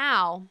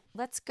 Now,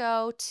 let's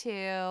go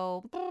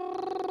to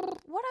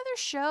what other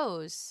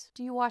shows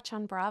do you watch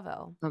on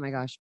Bravo? Oh my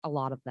gosh, a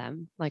lot of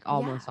them, like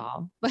almost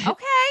all.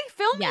 Okay,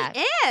 fill me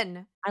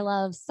in. I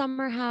love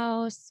Summer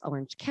House,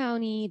 Orange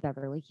County,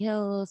 Beverly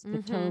Hills,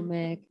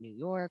 Potomac, New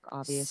York,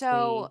 obviously.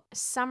 So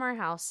Summer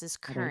House is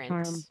current.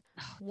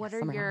 What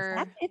are your?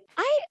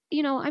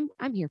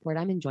 I'm here for it.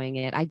 I'm enjoying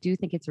it. I do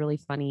think it's really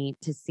funny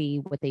to see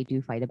what they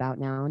do fight about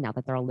now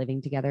that they're all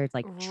living together. It's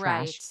like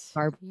trash,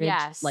 garbage,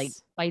 like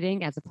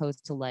fighting as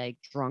opposed to like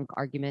drunk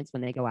arguments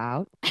when they go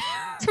out.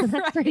 So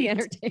that's pretty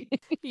entertaining.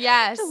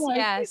 Yes,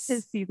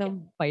 to see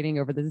them fighting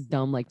over this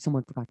dumb, like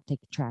someone forgot to take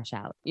the trash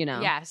out,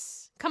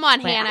 Yes. Come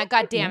on, Hannah.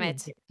 God damn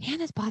it.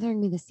 Hannah's bothering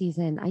me this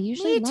season. I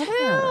usually love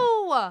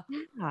her.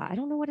 Yeah, I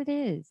don't know what it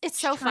is. It's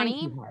so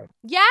funny.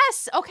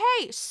 Yes.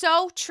 Okay.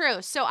 So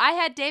true. So I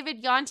had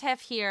David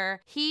Yontef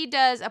here. He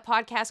does a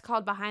podcast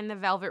called Behind the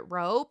Velvet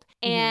Rope.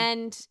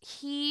 And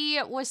he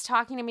was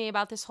talking to me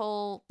about this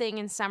whole thing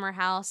in Summer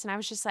House. And I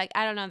was just like,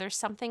 I don't know. There's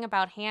something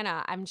about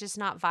Hannah. I'm just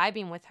not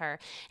vibing with her.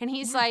 And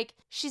he's like,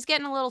 she's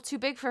getting a little too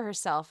big for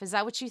herself. Is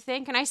that what you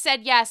think? And I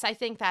said, yes, I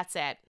think that's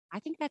it. I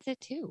think that's it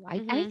too. I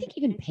think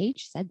even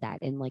Paige said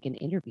that in like an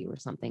interview or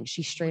something.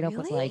 She straight up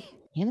was like,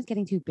 Hannah's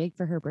getting too big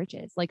for her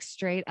britches. Like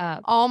straight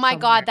up. Oh my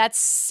God. That's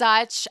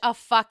such a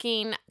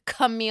fucking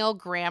Camille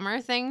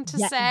Grammer thing to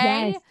say.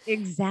 Yes,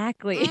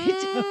 exactly.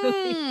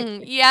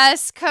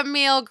 Yes,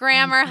 Camille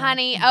Grammer,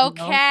 honey.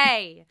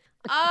 Okay.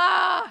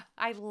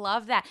 I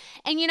love that.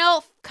 And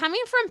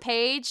coming from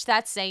Paige,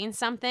 that's saying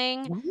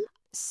something.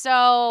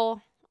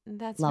 So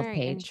that's very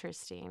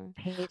interesting.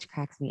 Paige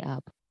cracks me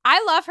up.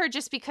 I love her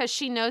just because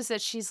she knows that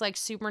she's like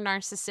super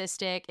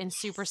narcissistic and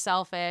super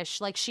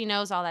selfish. Like she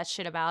knows all that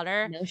shit about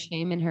her. No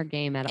shame in her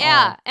game at all.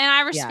 Yeah. And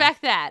I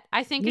respect that.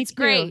 I think it's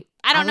great.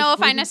 I don't know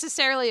if I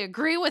necessarily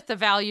agree with the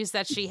values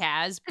that she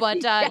has,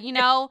 but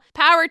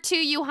power to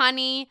you,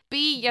 honey.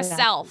 Be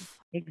yourself.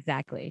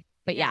 Exactly.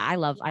 But yeah, I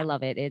love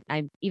it.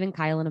 I'm even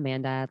Kyle and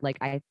Amanda, like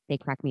they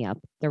crack me up.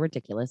 They're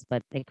ridiculous,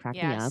 but they crack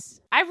me up.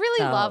 I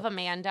really love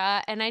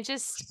Amanda. And I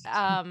just,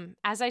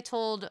 as I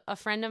told a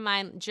friend of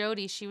mine,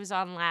 Jody, she was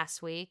on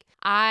last week.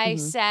 I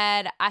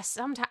said,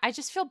 I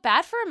just feel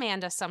bad for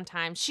Amanda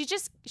sometimes. She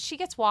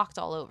gets walked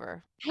all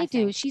over. I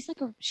do. She's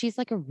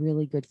like a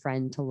really good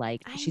friend to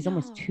like. She's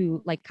almost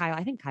too like Kyle.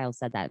 I think Kyle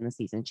said that in the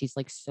season. She's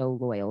like so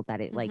loyal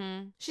that it like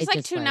she's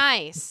like too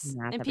nice,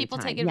 and people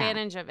take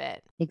advantage of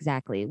it.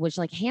 Exactly. Which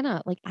like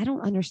Hannah, like I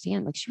don't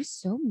understand. Like she was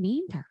so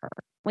mean to her.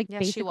 Like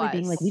basically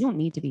being like, we don't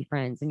need to be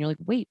friends, and you're like,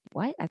 wait,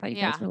 what? I thought you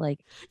guys were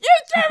like, you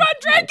threw a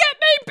drink at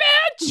me,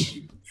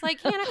 bitch. It's like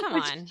Hannah, come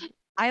on.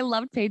 I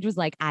loved Paige was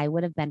like, I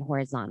would have been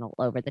horizontal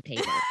over the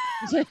table.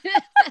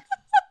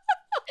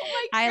 Oh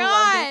my God. I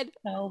love it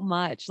so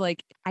much.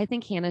 Like, I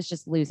think Hannah's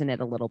just losing it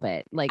a little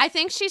bit. Like, I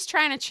think she's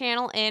trying to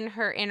channel in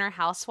her inner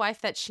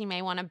housewife that she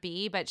may want to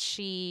be, but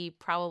she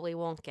probably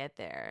won't get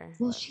there.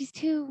 Well, she's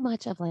too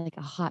much of like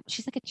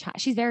she's like a child.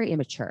 She's very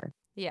immature.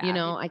 Yeah.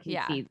 I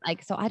can see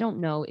like, so I don't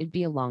know. It'd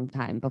be a long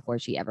time before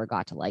she ever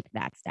got to like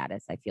that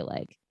status, I feel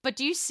like. But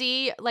do you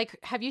see, like,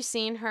 have you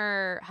seen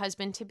her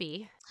husband to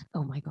be?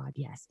 Oh my God.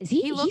 Yes. Is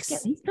he?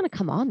 He's going to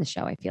come on the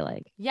show, I feel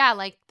like. Yeah.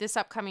 Like this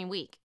upcoming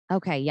week.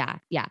 Okay. Yeah.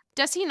 Yeah.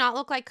 Does he not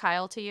look like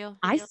Kyle to you?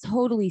 I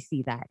totally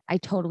see that. I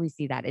totally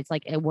see that. It's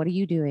like, what are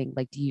you doing?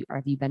 Like,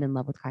 have you been in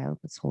love with Kyle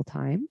this whole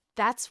time?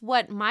 That's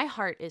what my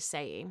heart is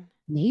saying.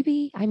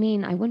 Maybe. I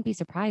mean, I wouldn't be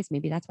surprised.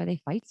 Maybe that's why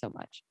they fight so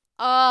much.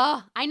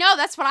 I know.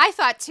 That's what I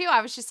thought too.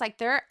 I was just like,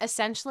 they're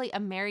essentially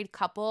a married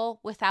couple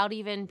without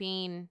even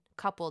being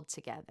coupled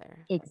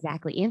together.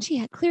 Exactly. And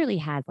she clearly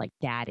has like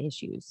dad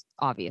issues,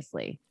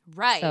 obviously.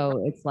 Right.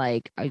 So it's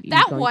like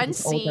that one older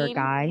scene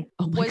guy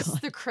was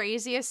God. the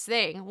craziest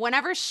thing.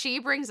 Whenever she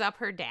brings up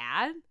her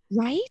dad.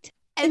 Right.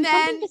 And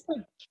then just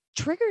like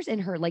triggers in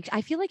her. Like,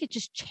 I feel like it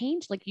just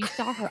changed. Like, you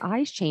saw her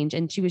eyes change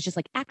and she was just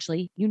like,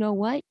 actually, you know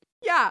what?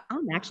 Yeah.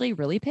 I'm actually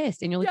really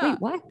pissed. And you're like, wait,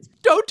 what?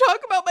 Don't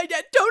talk about my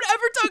dad. Don't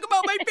ever talk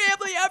about my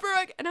family ever.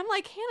 And I'm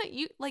like,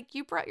 Hannah,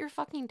 you brought your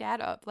fucking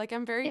dad up. Like,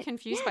 I'm very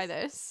confused by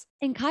this.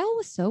 And Kyle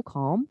was so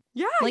calm.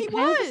 Yeah, like, he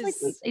was.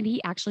 Like, and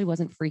he actually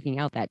wasn't freaking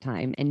out that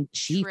time. And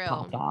she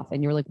popped off.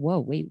 And you're like, whoa,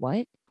 wait,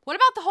 what? What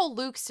about the whole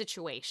Luke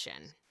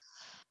situation?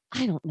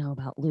 I don't know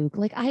about Luke.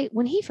 Like,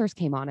 when he first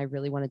came on, I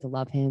really wanted to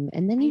love him.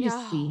 And then you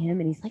just see him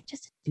and he's like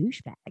just a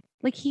douchebag.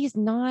 Like, he's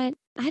not,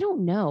 I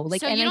don't know. Like,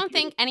 so you don't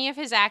think any of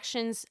his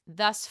actions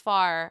thus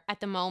far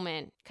at the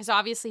moment, because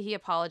obviously he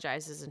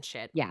apologizes and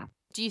shit. Yeah.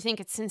 Do you think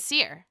it's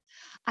sincere?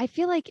 I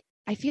feel like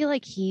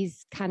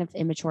he's kind of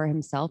immature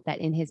himself, that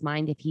in his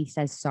mind, if he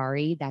says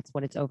sorry, that's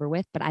what it's over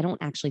with. But I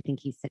don't actually think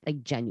he's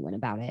like genuine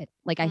about it.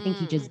 Like, I think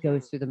he just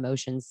goes through the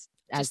motions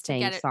as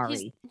saying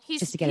sorry.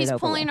 He's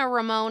pulling a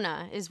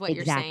Ramona is what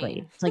you're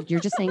saying. It's like, you're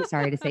just saying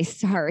sorry to say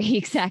sorry.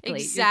 Exactly.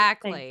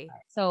 Exactly.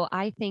 So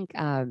I think,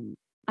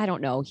 I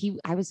don't know.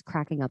 I was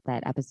cracking up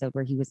that episode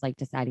where he was like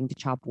deciding to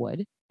chop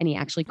wood and he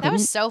actually couldn't. That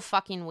was so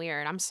fucking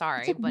weird. I'm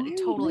sorry, like, but it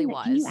totally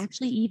was. Can you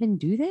actually even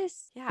do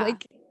this? Yeah.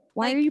 Like,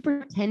 why are you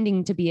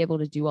pretending to be able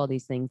to do all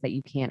these things that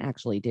you can't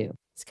actually do?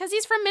 It's because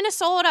he's from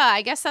Minnesota.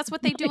 I guess that's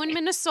what they do in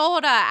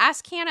Minnesota.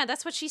 Ask Hannah.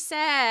 That's what she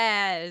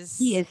says.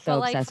 He is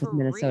so obsessed with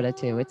Minnesota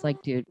too. It's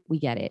like, dude, we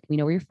get it. We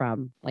know where you're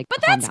from. Like,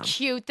 but that's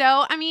cute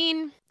though. I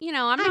mean,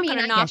 I'm not going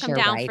to knock him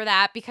down for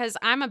that because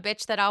I'm a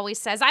bitch that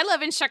always says I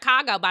live in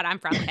Chicago, but I'm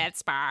from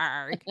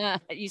Pittsburgh.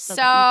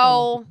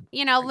 So,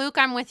 Luke,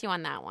 I'm with you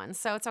on that one.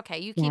 So it's okay.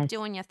 You keep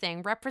doing your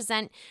thing.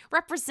 Represent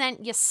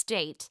your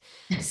state.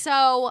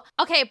 So,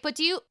 okay, but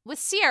with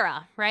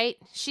Sierra, right?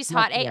 She's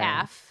hot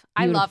AF.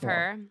 I love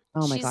her.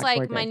 Oh my she's God, like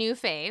gorgeous. my new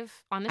fave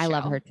on the show. I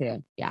love her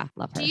too. Yeah,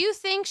 love her. Do you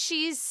think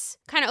she's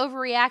kind of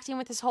overreacting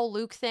with this whole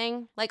Luke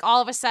thing? Like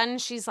all of a sudden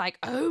she's like,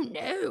 "Oh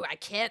no, I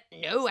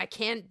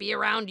can't be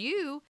around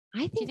you."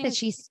 I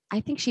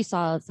think she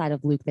saw a side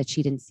of Luke that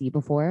she didn't see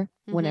before.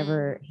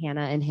 Whenever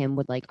Hannah and him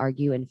would like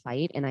argue and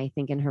fight. And I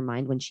think in her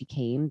mind when she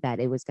came that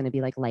it was going to be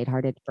like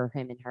lighthearted for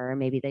him and her.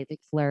 Maybe they like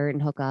flirt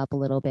and hook up a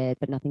little bit,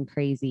 but nothing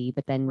crazy.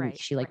 But then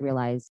she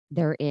realized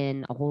they're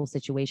in a whole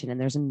situation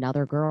and there's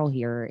another girl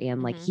here.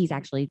 And like, he's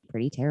actually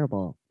pretty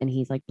terrible. And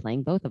he's like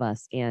playing both of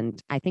us. And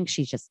I think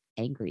she's just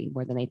angry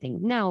more than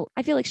anything. Now,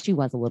 I feel like she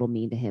was a little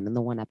mean to him in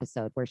the one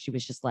episode where she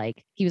was just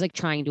like, he was like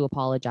trying to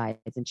apologize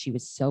and she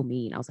was so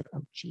mean. I was like,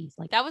 oh geez.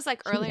 Like, that was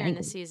like earlier in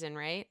the season,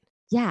 right?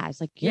 Yeah,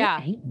 it's like, you're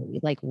angry.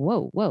 Like,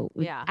 whoa.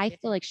 Yeah. I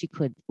feel like she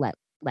could let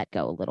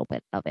go a little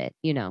bit of it,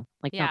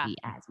 like not be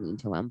as mean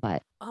to him,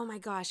 but. Oh my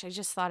gosh, I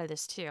just thought of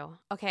this too.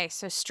 Okay,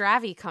 so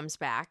Stravy comes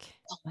back.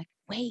 Oh my,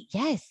 wait,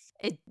 yes.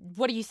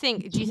 What do you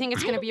think? Do you think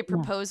it's going to be a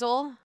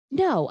proposal?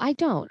 No, I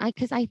don't.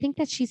 Because I think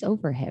that she's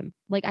over him.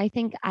 Like, I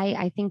think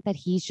that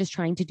he's just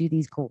trying to do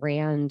these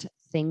grand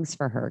things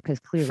for her because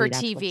clearly for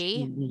that's TV. What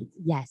she needs.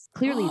 Yes,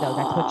 clearly though,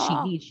 that's what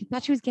she needs. She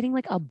thought she was getting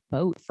like a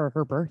boat for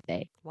her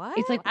birthday. What?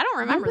 It's like, I don't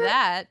remember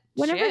that.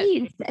 Whenever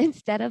he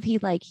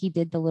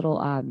did the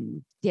little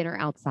dinner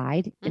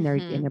outside in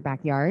their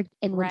backyard,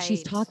 and when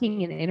she's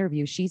talking in an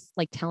interview, she's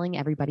like telling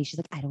everybody, she's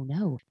like, I don't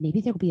know, maybe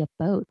there'll be a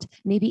boat,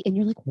 maybe, and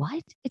you're like,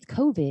 what? It's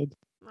COVID.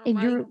 And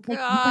you're like, you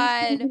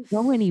guys can't even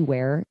go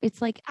anywhere.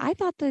 It's like, I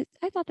thought the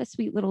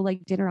sweet little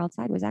like dinner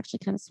outside was actually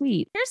kind of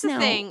sweet. Here's the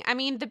thing. I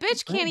mean, the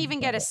bitch can't even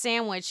get a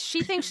sandwich.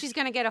 She thinks she's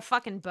going to get a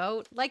fucking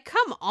boat. Like,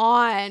 come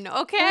on.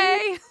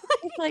 Okay.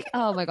 It's like,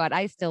 oh my God.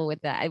 I still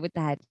with that.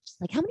 She's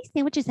like, how many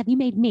sandwiches have you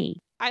made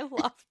me? I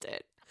loved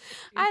it.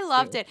 I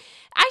loved it.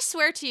 I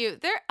swear to you,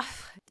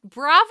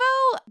 Bravo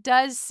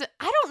does,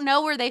 I don't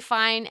know where they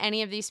find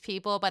any of these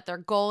people, but they're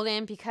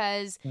golden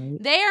because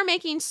they are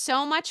making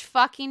so much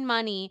fucking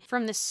money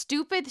from the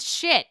stupid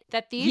shit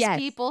that these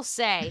people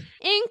say,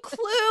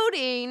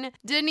 including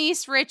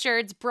Denise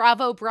Richards,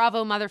 Bravo,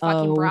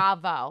 motherfucking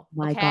Bravo.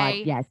 My God,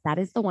 yes. That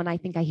is the one I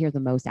think I hear the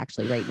most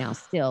actually right now,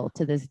 still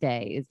to this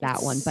day is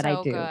that one, but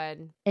I do.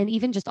 Good. And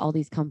even just all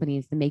these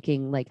companies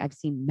making, like, I've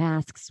seen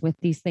masks with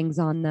these things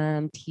on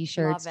them,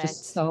 t-shirts,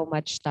 just so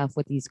much stuff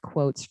with these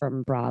quotes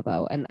from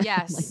Bravo. And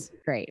yes,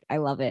 like, great. I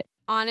love it.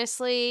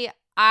 Honestly,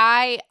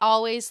 I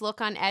always look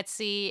on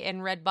Etsy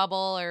and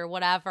Redbubble or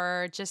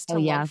whatever just to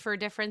look for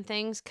different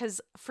things because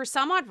for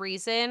some odd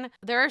reason,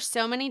 there are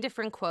so many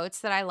different quotes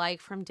that I like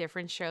from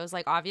different shows.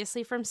 Like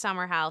obviously from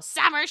Summer House,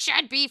 summer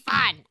should be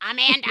fun.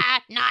 Amanda,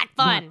 not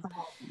fun.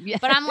 Yeah.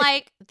 But I'm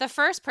like, the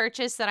first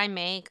purchase that I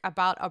make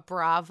about a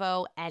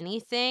Bravo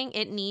anything,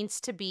 it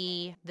needs to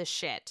be the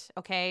shit,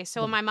 okay?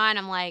 So in my mind,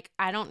 I'm like,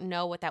 I don't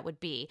know what that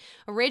would be.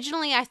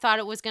 Originally, I thought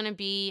it was going to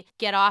be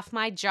Get Off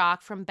My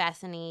Jock from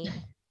Bethany.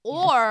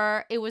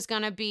 Or it was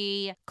going to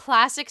be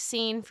classic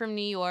scene from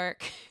New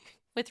York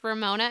with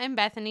Ramona and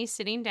Bethany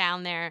sitting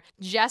down there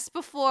just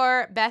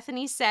before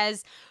Bethany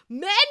says,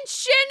 mention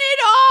it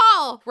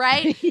all,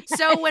 right? Yes.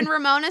 So when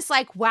Ramona's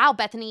like, wow,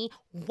 Bethany,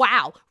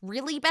 wow.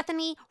 Really,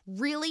 Bethany?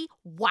 Really?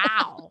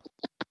 Wow.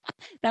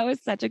 That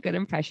was such a good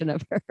impression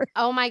of her.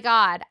 Oh my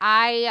God.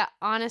 I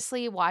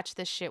honestly watch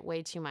this shit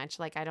way too much.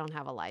 Like I don't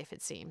have a life,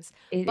 it seems.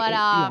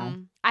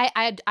 I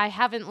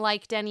haven't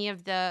liked any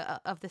of the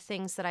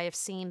things that I have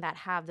seen that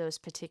have those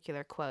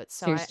particular quotes.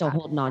 So you're still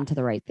holding on to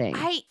the right thing.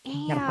 I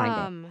am. Gotta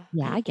find it.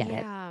 Yeah, I get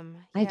it.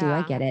 I do.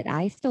 I get it.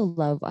 I still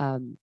love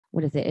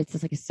what is it? It's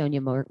just like a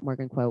Sonia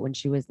Morgan quote when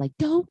she was like,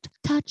 "Don't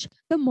touch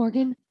the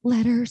Morgan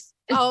letters."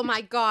 Oh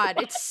my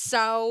God, it's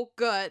so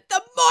good.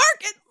 The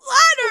Morgan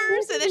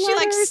letters, and then she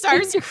like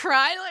starts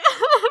crying.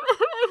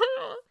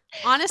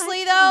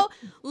 Honestly, though,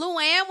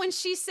 Luann, when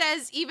she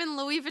says even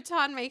Louis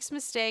Vuitton makes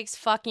mistakes,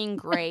 fucking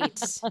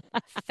great,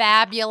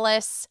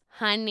 fabulous,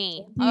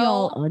 honey.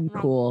 Real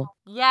uncool.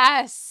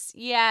 Yes,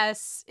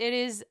 it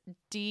is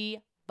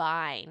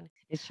divine.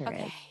 It sure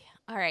is.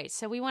 All right,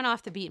 so we went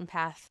off the beaten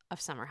path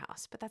of Summer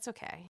House, but that's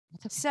okay.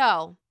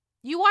 So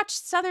you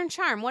watched Southern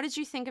Charm. What did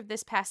you think of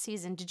this past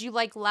season? Did you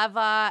like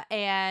Leva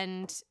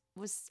and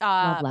was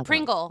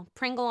Pringle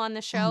on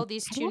the show?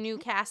 These two new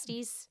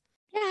casties.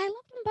 Yeah, I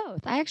loved them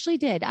both. I actually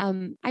did.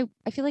 I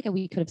feel like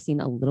we could have seen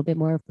a little bit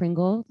more of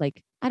Pringle.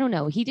 Like, I don't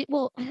know. He did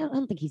well. I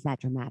don't think he's that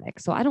dramatic.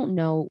 So I don't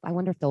know. I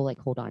wonder if they'll like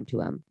hold on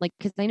to him. Like,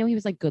 because I know he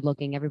was like good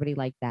looking. Everybody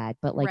liked that,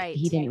 but like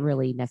he didn't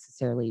really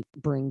necessarily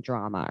bring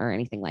drama or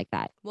anything like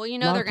that. Well, you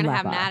know they're gonna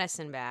have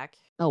Madison back.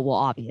 Oh well,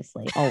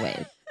 obviously,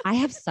 always. I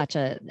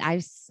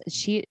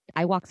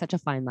walk such a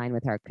fine line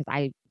with her because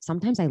I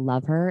sometimes I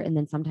love her and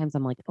then sometimes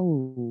I'm like,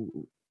 oh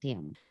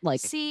damn. Like,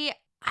 see,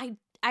 I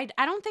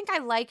don't think I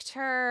liked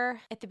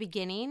her at the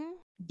beginning.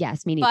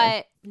 Yes, me neither.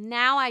 But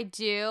now I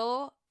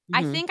do.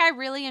 Mm-hmm. I think I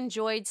really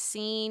enjoyed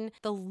seeing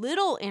the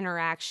little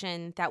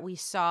interaction that we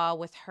saw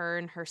with her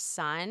and her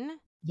son.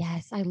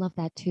 Yes, I love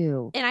that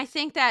too. And I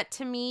think that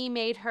to me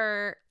made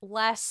her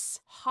less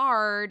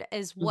hard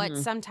as what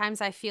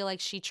sometimes I feel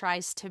like she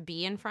tries to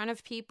be in front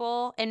of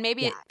people. And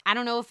maybe, I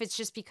don't know if it's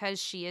just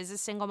because she is a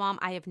single mom.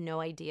 I have no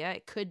idea.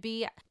 It could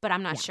be, but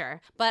I'm not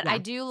sure. But I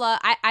do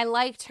I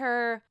liked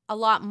her a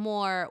lot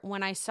more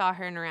when I saw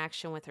her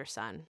interaction with her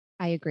son.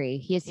 I agree.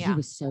 He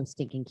was so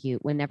stinking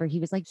cute. Whenever he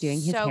was like doing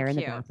his hair in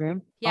the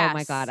bathroom. Yes. Oh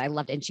my God. I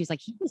loved it. And she's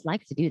like, he just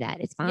likes to do that.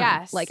 It's fine.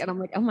 Yes. Like, and I'm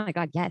like, oh my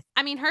God, yes.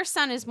 I mean, her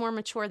son is more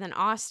mature than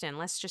Austin.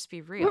 Let's just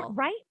be real.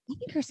 Right? I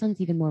think her son's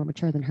even more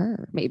mature than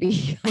her,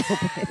 maybe a little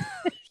bit.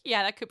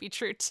 Yeah, that could be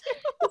true too.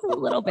 A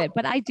little bit.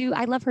 But I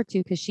love her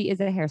too, because she is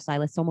a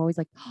hairstylist. So I'm always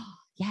like, oh,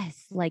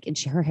 yes. Like, and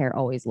her hair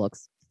always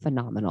looks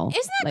phenomenal.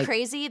 Isn't that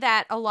crazy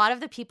that a lot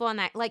of the people in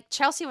that, like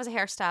Chelsea was a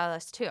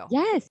hairstylist too?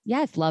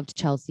 Yes, loved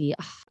Chelsea.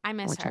 Ugh, I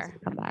miss her. Chelsea to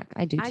come back.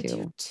 I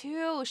do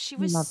too. She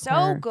was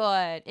so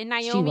good. And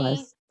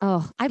Naomi.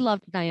 I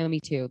loved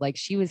Naomi too. Like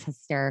she was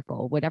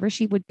hysterical. Whatever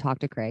she would talk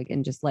to Craig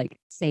and just like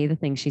say the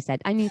things she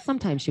said. I mean,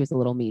 sometimes she was a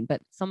little mean,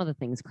 but some of the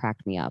things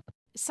cracked me up.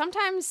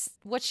 Sometimes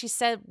what she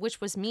said,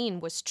 which was mean,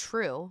 was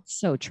true.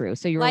 So true.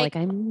 So you were like,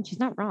 I mean, she's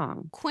not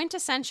wrong.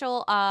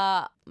 Quintessential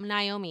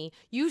Naomi.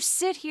 You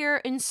sit here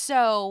and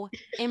sew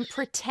and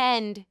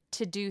pretend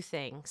to do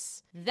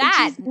things.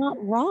 That she's not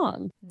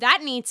wrong.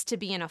 That needs to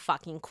be in a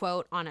fucking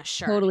quote on a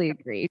shirt. Totally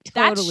agree.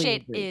 That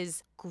shit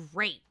is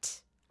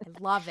great. I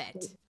love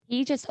it.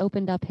 He just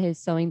opened up his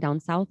Sewing Down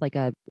South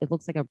it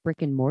looks like a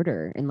brick and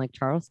mortar in like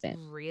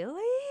Charleston.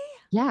 Really?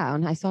 Yeah,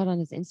 and I saw it on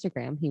his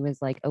Instagram. He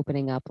was like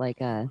opening up like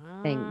a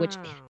thing, which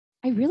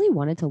I really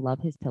wanted to love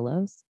his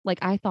pillows. Like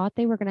I thought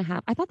they were gonna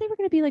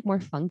be like more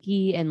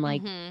funky and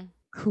like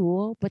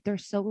cool, but they're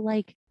so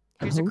like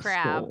here's coastal. A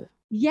crab.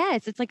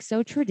 Yes, it's like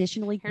so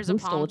traditionally coastal. A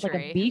palm it's like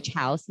a beach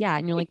house. Yeah,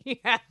 and you're like,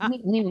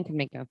 anyone can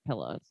make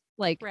pillows.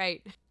 Like,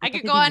 right? I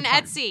could go on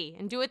Etsy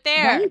and do it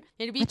there. Right?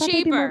 It'd be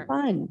cheaper.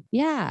 Fun.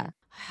 Yeah.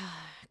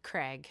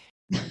 Craig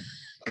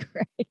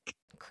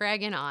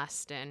and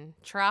Austin.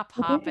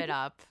 Hop it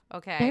up.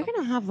 Okay. They're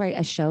going to have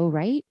a show,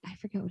 right? I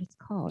forget what it's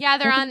called. Yeah,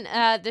 they're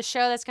on the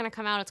show that's going to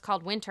come out. It's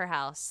called Winter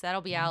House.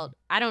 That'll be out.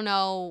 I don't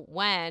know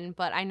when,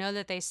 but I know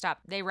that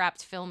they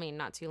wrapped filming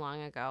not too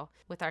long ago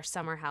with our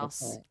Summer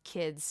House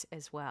kids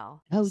as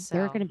well. Oh, so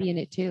they're going to be in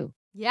it too.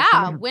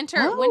 Yeah,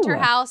 Winter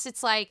House.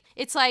 It's like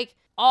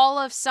all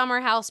of Summer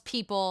House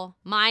people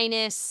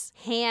minus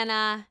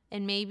Hannah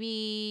and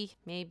maybe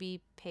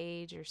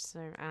Paige or so,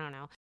 I don't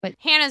know. But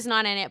Hannah's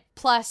not in it,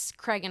 plus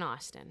Craig and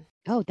Austin.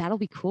 Oh, that'll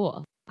be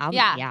cool. I'll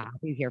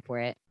be here for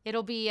it.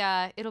 It'll be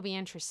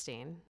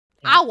interesting.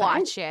 I'll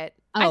watch it.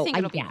 I think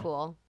it'll be yeah.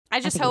 cool. I I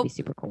just think it'll be hope.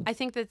 super cool. I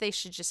think that they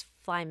should just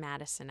fly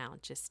Madison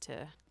out just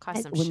to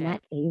cause some When shit.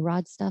 that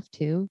A-Rod stuff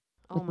too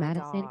Oh with my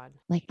Madison, God.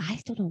 like I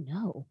still don't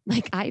know.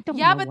 Like I don't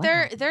Yeah, know. but what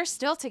they're happened.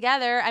 still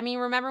together. I mean,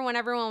 remember when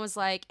everyone was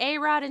like,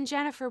 A-Rod and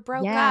Jennifer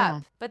broke Yeah.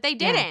 up, but they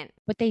Yeah. didn't.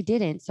 But they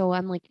didn't. So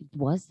I'm like,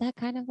 was that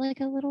kind of like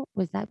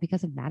was that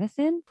because of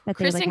Madison? That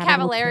they Kristen like had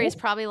a little Cavallari is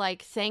clip? probably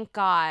like, thank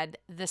God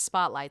the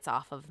spotlight's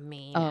off of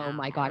me. Oh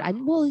my God. now."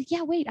 Well,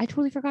 yeah, wait, I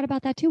totally forgot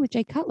about that too with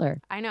Jay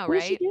Cutler. I know, What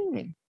is she right?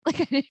 doing?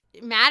 Like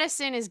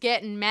Madison is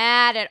getting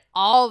mad at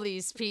all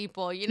these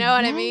people. You know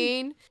what I Yes.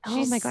 mean?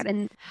 Oh my God.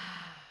 And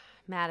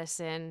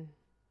Madison,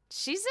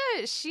 she's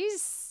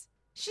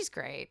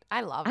great.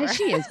 I love her.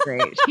 she is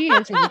great. She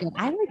is really good.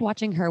 I like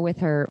watching her with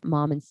her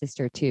mom and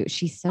sister too.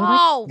 She's so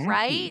Oh, like, sassy.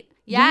 right?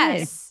 Yes.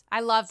 Yes. I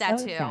love that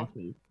So too.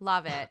 sassy.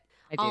 Love it.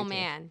 I do Oh too.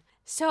 man.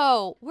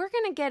 So we're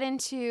going to get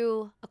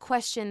into a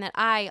question that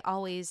I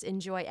always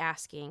enjoy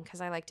asking because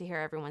I like to hear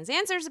everyone's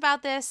answers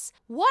about this.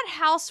 What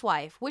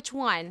housewife, which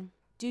one,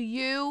 do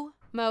you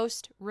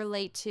most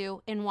relate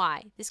to and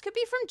why? This could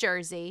be from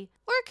Jersey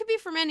or it could be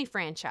from any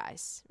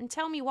franchise. And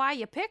tell me why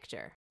you picked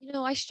her. You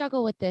know, I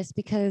struggle with this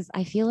because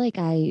I feel like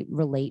I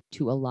relate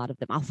to a lot of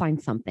them. I'll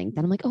find something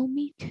that I'm like, oh,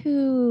 me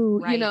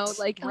too. You know, Right,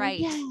 like,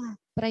 right. oh yeah.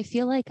 But I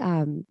feel like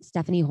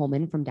Stephanie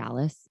Holman from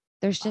Dallas.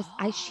 There's just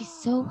she's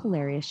so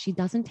hilarious. She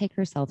doesn't take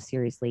herself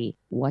seriously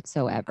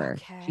whatsoever.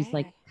 She's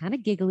like Okay. kind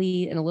of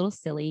giggly and a little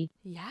silly.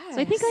 Yes.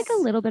 So I think like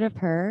a little bit of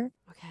her.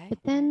 Okay. But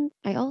then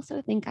I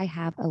also think I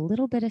have a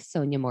little bit of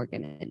Sonia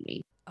Morgan in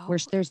me, where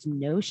there's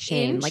no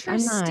shame. Like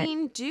I'm not.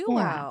 Interesting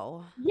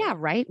duo. Yeah,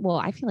 right. Well,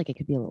 I feel like it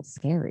could be a little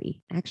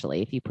scary,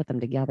 actually, if you put them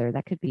together.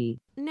 That could be.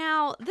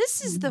 Now,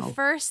 this is the No.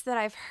 first that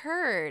I've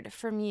heard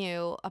from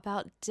you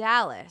about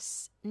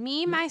Dallas.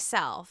 Me,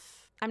 myself,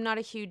 I'm not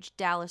a huge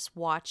Dallas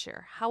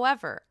watcher.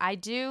 However, I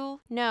do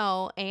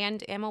know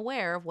and am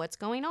aware of what's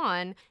going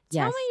on.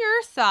 Tell Yes. me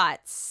your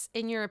thoughts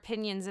and your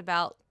opinions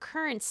about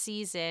current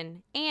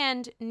season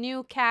and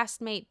new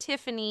castmate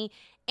Tiffany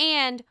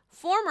and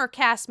former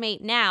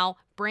castmate now,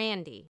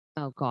 Brandy.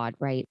 Oh God,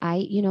 right.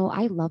 I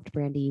loved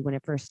Brandy when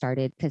it first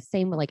started because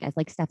same with like as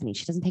like Stephanie,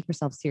 she doesn't take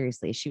herself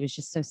seriously. She was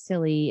just so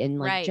silly and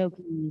like Right.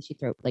 joking. She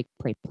throw like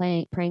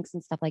pranks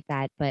and stuff like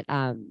that. But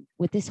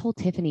with this whole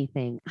Tiffany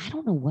thing, I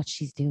don't know what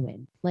she's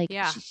doing. Like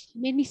Yeah. she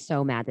made me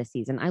so mad this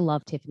season. I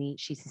love Tiffany.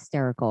 She's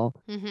hysterical.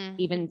 Mm-hmm.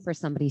 Even for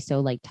somebody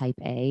so like type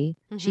A,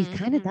 she Mhm,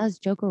 kind of mhm. does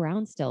joke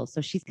around still. So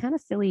she's kind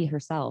of silly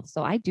herself.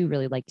 So I do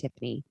really like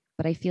Tiffany.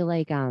 But I feel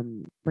like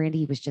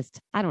Brandy was just,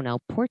 I don't know,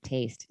 poor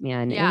taste,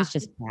 man. It Yeah. was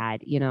just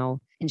bad, you know,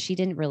 and she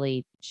didn't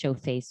really show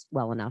face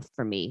well enough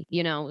for me.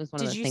 You know, it was one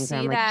of Did those you things where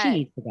see I'm like, she that-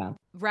 needs to go.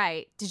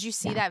 Right. Did you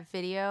see Yeah. that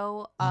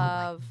video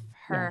my of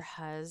her yes.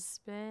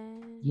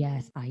 husband?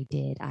 Yes, I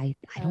did. I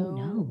don't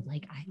know. Oh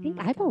Like, I think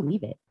my I God.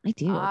 believe it. I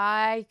do.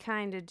 I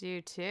kind of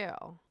do too.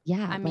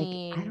 Yeah. I I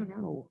mean, don't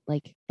know.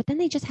 Like, but then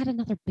they just had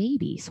another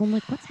baby. So I'm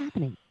like, what's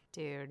happening?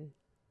 dude,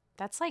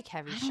 that's like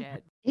heavy I don't know.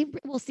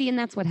 shit. We'll see. And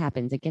that's what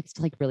happens. It gets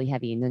to like really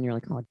heavy. And then you're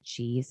like, oh,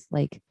 geez.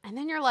 Like, And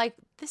then you're like,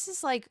 this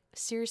is like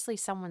seriously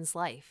someone's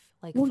life.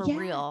 Like Well, for yeah.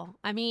 real.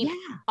 I mean,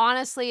 yeah.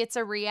 honestly, it's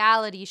a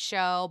reality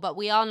show, but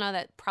we all know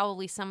that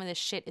probably some of this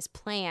shit is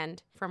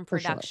planned from For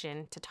sure.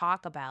 production to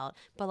talk about.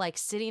 But like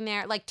sitting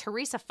there, like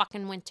Teresa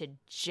fucking went to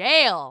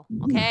jail.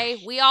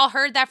 Okay. We all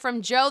heard that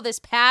from Joe this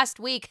past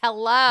week.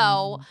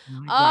 Hello.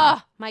 Oh,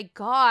 Oh my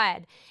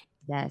God.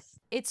 yes.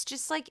 It's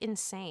just like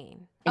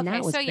insane. And Okay.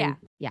 that was So yeah.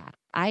 crazy. Yeah.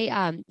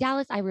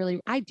 Dallas,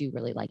 I do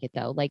really like it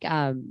though. Like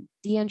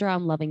Deandra,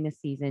 I'm loving this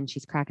season.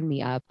 She's cracking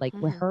me up. Like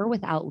with Mhm. her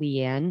without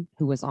Leanne,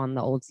 who was on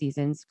the old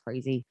seasons,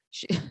 crazy.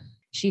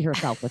 She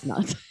herself was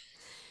nuts.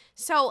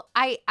 So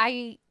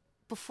I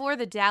before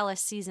the Dallas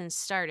season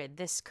started,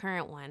 this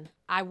current one,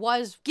 I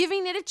was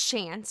giving it a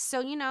chance. So,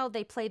 you know,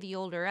 they play the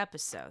older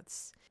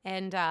episodes.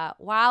 And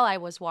while I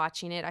was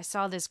watching it, I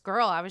saw this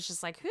girl. I was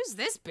just like, who's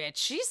this bitch?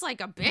 She's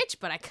like a bitch,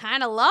 but I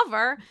kind of love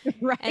her.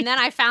 Right. And then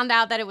I found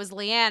out that it was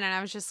Leanne, and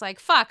I was just like,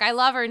 fuck, I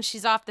love her, and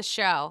she's off the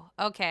show.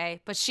 Okay,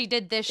 but she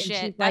did this And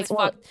shit. she's That's like,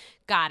 well- fucked.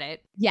 Got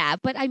it. Yeah,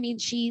 but I mean,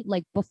 she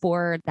like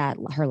before that,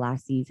 her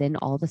last season,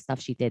 all the stuff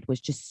she did was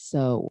just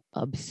so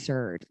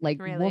absurd. Like,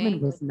 the Really? woman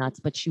was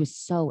nuts, but she was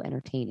so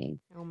entertaining,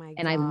 Oh my God.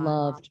 and I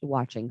loved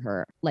watching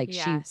her. Like, she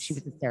Yes. was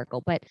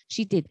hysterical, but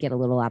she did get a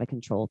little out of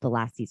control the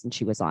last season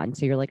she was on.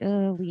 So you're like,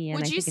 oh, Leanne.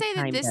 Would I you think say it's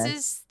that time this to-"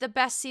 is the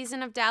best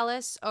season of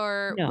Dallas,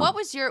 or No.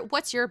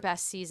 what's your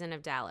best season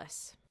of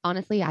Dallas?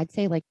 Honestly, I'd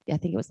say like I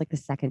think it was like the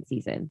second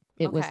season.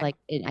 It was Okay. like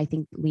I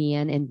think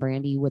Leanne and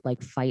Brandy would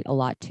like fight a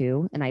lot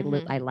too, and I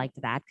Mhm. I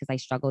liked that because I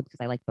struggled because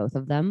I liked both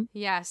of them.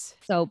 Yes.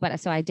 So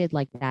I did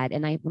like that,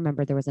 and I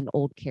remember there was an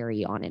old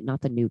Carrie on it,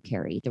 not the new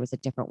Carrie. There was a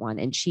different one,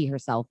 and she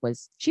herself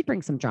she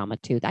brings some drama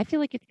too. I feel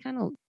like it's kind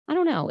of I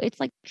don't know.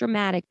 It's like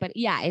dramatic, but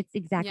yeah, it's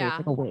exactly Yeah. it's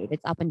like a wave.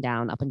 It's up and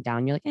down, up and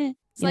down. You're like,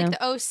 It's like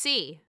the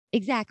OC.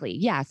 exactly.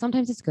 Yeah,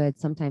 sometimes it's good,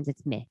 sometimes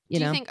it's meh. Do you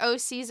know, think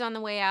OC's on the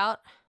way out?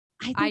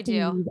 I I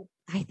do.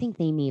 I think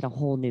they need a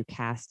whole new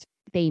cast.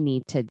 They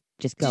need to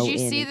just go Did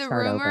you in see and the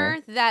start rumor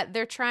over. that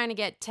they're trying to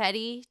get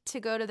Teddy to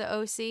go to the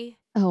OC?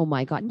 Oh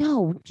my God.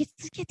 No, get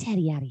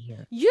Teddy out of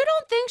here. You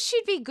don't think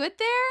she'd be good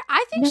there?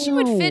 I think she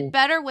would fit No.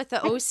 better with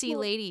the I OC feel-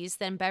 ladies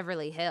than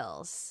Beverly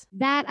Hills.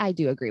 That I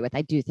do agree with.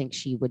 I do think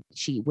she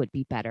would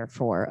be better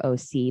for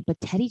OC,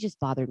 but Teddy just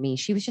bothered me.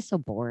 She was just so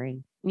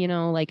boring.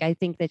 Like I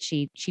think that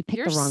she picked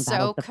You're the wrong so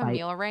battles to fight.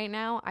 Camille right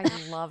now. I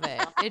love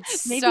it.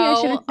 It's Maybe I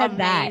should so have said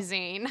that.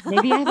 amazing.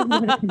 Maybe I have a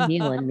little bit of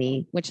Camille in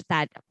me, which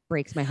that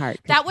breaks my heart.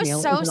 'cause That was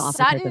Camille so is an awful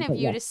sudden person, of but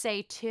you to yes.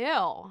 say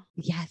too.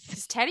 Yes.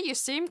 Because Teddy, you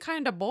seem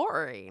kind of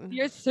boring.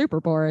 You're super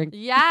boring.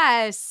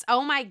 Yes.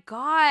 Oh my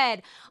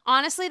God.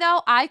 Honestly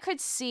though, I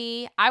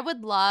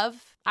would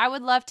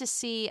love to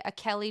see a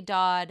Kelly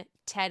Dodd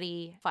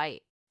Teddy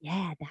fight.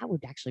 Yeah, that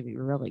would actually be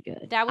really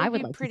good. That would I would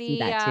be like pretty to see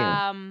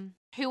that too.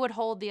 who would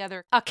hold the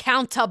other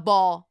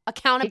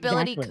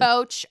accountability Exactly.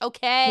 coach,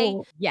 okay?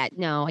 Well, yeah,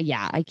 no,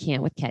 yeah, I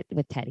can't with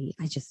Teddy.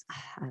 I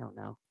don't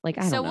know. Like,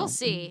 I don't know. So we'll I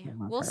see.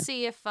 love We'll her.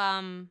 see if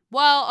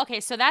well, okay,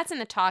 so that's in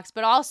the talks,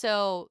 but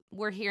also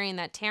we're hearing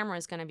that Tamara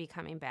is going to be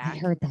coming back. I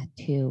heard that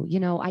too.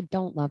 I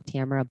don't love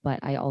Tamara, but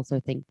I also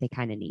think they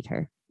kind of need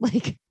her.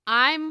 Like,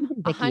 I'm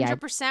Vicky,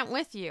 100%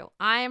 with you.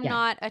 I am Yeah.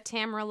 not a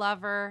Tamara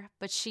lover,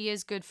 but she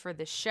is good for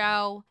the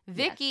show.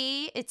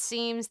 Vicky, it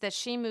seems that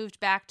she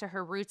moved back to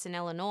her roots in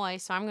Illinois,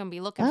 so I'm going to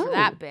be looking for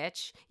that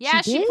bitch. Yeah,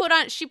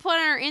 did? she put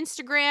on her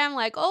Instagram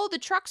like, "Oh, the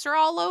trucks are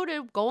all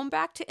loaded, going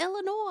back to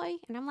Illinois."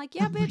 And I'm like,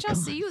 "Yeah, Oh my bitch, I'll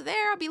God. see you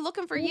there. I'll be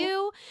looking for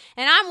you."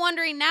 And I'm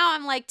wondering now,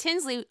 I'm like,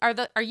 "Tinsley,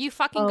 are you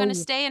fucking going to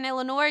Oh. stay in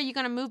Illinois? Or are you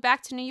going to move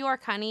back to New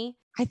York, honey?"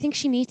 I think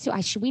she needs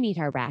to. We need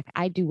her back.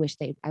 I do wish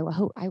I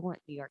want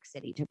New York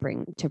City to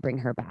bring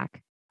her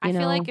back. I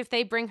feel know? like if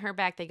they bring her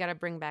back, they got to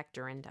bring back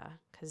Dorinda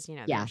because,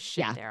 Yeah, there's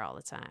shit yeah. there all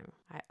the time.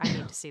 I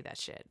need to see that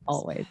shit.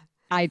 Always.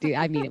 I do.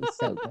 I mean, it was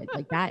so good.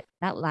 Like that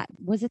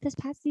was it this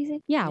past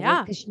season? Yeah.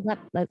 Yeah. Because she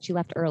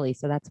left early,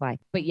 so that's why.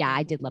 But yeah,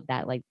 I did love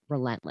that. Like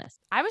relentless.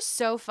 I was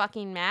so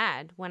fucking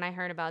mad when I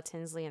heard about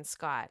Tinsley and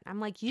Scott.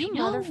 I'm like, you I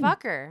know.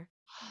 motherfucker.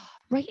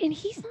 Right. And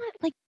he's not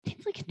like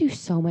Tinsley can do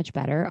so much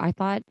better. I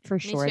thought for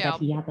sure that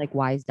too. he had like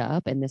wised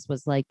up and this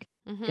was like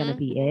gonna Mhm.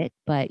 be it.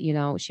 But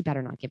she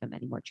better not give him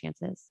any more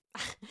chances.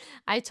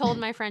 I told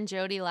my friend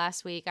Jody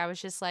last week, I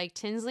was just like,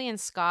 Tinsley and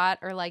Scott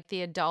are like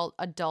the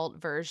adult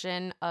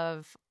version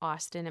of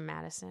Austin and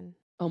Madison.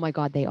 Oh my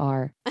God, they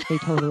are. They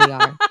totally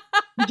are.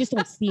 You just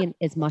don't see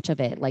as much of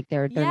it. Like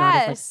they're not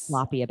as like Yes.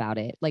 sloppy about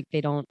it. Like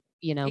they don't,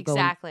 go and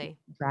Exactly.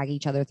 drag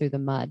each other through the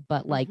mud.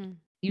 But like Mhm.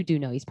 you do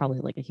know he's probably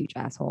like a huge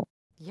asshole.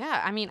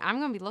 Yeah, I mean, I'm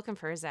gonna be looking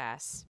for his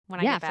ass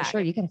when I Yeah, get back. for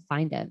sure. You gotta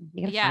find him.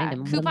 You gotta Yeah, find him.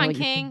 I wanna know Coupon what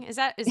you King. think.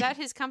 Is that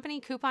his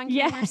company? Coupon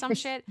King or some Yes,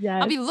 shit?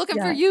 yes, I'll be looking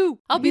for yes. you.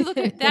 I'll be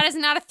looking. That is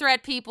not a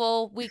threat,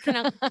 people. We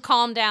can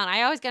calm down.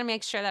 I always gotta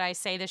make sure that I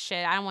say this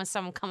shit. I don't want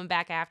someone coming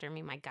back after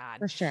me. My God.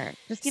 For sure.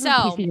 Just give him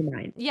So- peace of your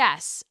mind.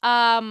 Yes.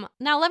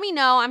 Now let me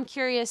know. I'm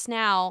curious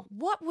now.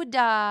 Who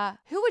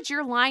would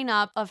your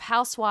lineup of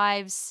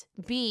housewives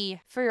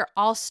be for your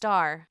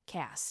all-star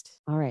cast?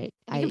 All right.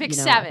 You can pick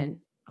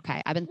 7. Okay.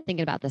 I've been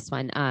thinking about this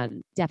one.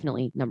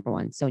 Definitely number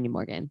 1, Sonia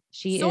Morgan.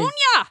 She Sonia!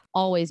 has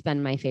always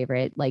been my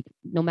favorite. Like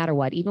no matter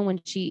what, even when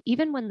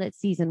the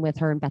season with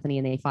her and Bethany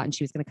and they fought and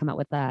she was going to come out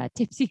with a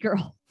tipsy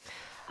girl.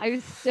 I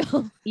was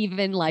still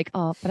even like,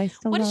 oh, but I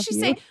still What love did she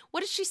you. say? What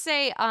did she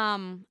say?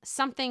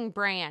 Something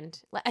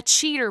brand, like a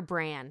cheater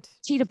brand.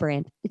 Cheetah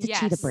brand. It's a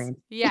cheetah brand.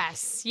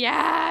 Yes.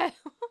 Yeah.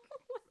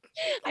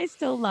 I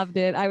still loved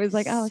it. I was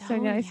like, oh,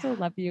 Sonia, I still Sonia.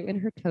 love you. And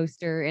her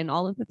toaster and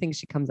all of the things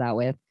she comes out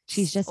with.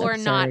 She's just or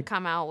absurd. not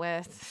come out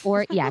with.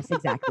 Or yes,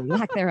 exactly.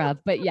 Lack thereof.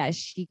 But yes,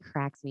 she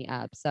cracks me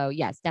up. So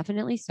yes,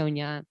 definitely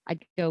Sonia.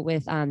 I'd go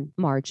with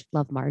Marge.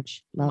 Love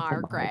Marge. Love the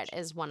Margaret Marge.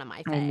 is one of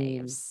my I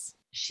mean, faves.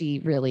 She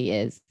really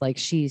is. Like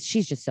she's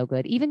just so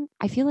good. Even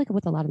I feel like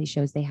with a lot of these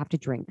shows, they have to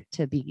drink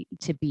to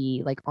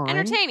be like on.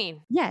 Entertaining.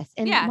 Yes.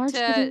 And Yeah, Marge to-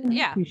 doesn't have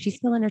yeah. to. She's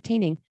still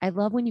entertaining. I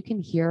love when you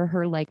can hear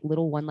her like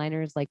little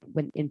one-liners, like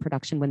when in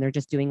production, when they're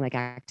just doing like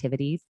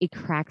activities. It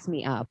cracks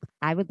me up.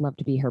 I would love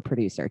to be her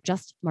producer,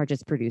 just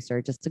Marge's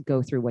producer, just to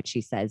go through what she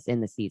says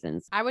in the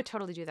seasons. I would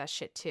totally do that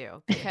shit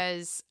too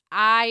because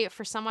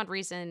for some odd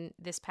reason,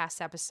 this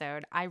past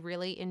episode, I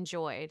really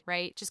enjoyed,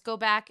 right? Just go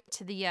back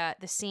to the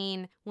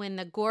scene when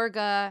the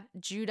Gorga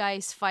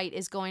Judice fight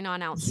is going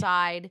on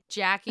outside.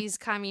 Jackie's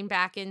coming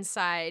back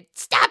inside.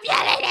 Stop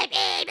yelling at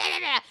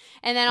me!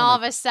 And then all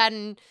of a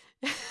sudden,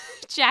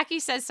 Jackie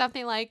says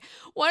something like,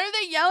 "What are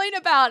they yelling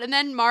about?" And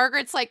then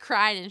Margaret's like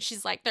crying and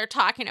she's like, "They're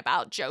talking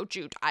about Joe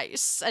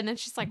Judice." And then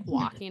she's like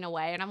walking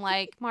away. And I'm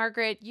like,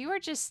 Margaret, you're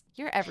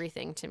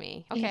everything to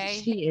me. Okay.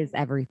 She is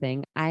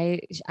everything. I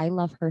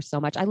love her so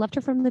much. I loved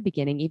her from the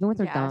beginning, even with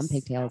her dumb Yes.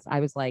 pigtails. I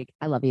was like,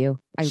 I love you.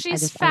 I She's I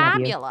love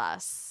you.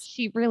 fabulous.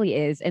 She really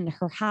is. And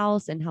her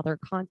house and how they're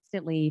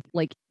constantly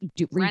like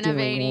redoing it.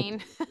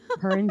 Renovating.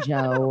 Her and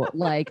Joe,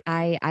 like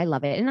I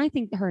love it. And I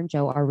think her and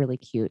Joe are really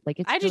cute. Like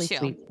it's I do really too.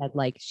 sweet that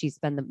like she's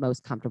been the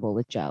most comfortable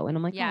with Joe. And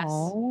I'm like, Yes.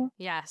 oh.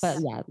 Yes. But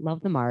yeah,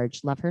 love the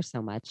Marge. Love her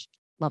so much.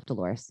 Love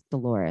Dolores.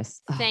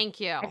 Dolores. Oh, Thank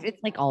you.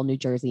 it's like all New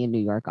Jersey and New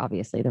York,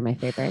 obviously. They're my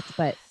favorites.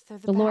 But They're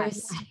the Dolores,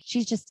 best.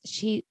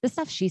 the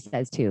stuff she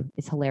says too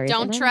is hilarious.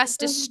 Don't And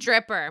trust a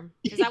stripper.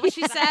 Is that what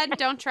she said?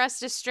 Don't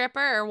trust a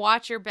stripper or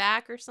watch your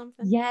back or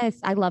something? Yes.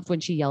 I loved when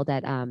she yelled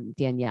at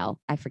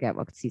Danielle. I forget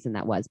what season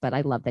that was, but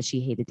I love that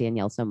she hated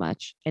Danielle so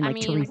much. And I like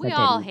mean, Teresa we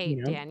all didn't,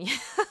 hate Danielle.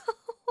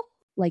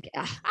 Like,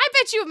 I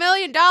bet you $1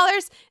 million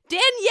Danielle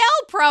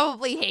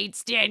probably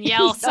hates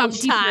Danielle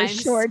sometimes. She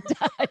for sure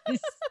does.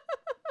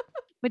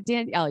 But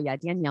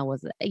Danielle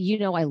was,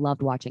 I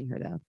loved watching her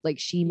though. Like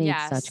she made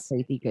such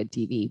crazy good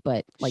TV,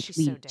 but like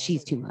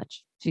she's too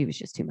much. She was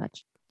just too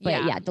much.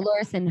 But yeah,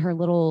 Dolores and her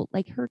little,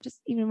 like her,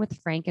 just even with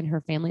Frank and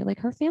her family, like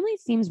her family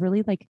seems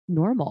really like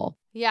normal.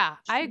 Yeah,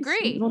 I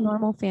agree. Little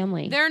normal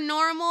family. They're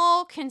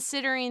normal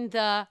considering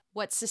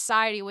what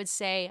society would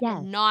say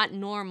not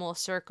normal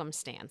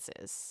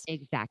circumstances.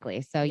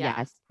 Exactly. So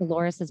yes,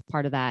 Dolores is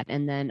part of that.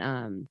 And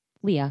then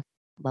Leah,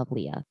 love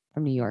Leah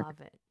from New York. Love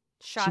it.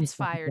 Shots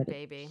fired,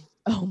 baby.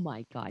 Oh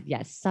my God.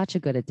 Yes. Such a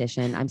good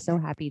addition. I'm so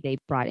happy they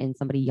brought in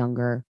somebody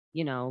younger,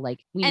 like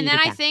we and then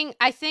that.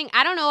 I think,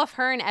 I don't know if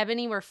her and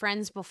Ebony were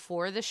friends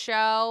before the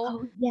show.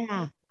 Oh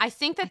yeah. I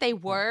think that they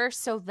were.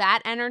 So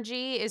that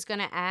energy is going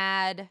to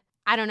add,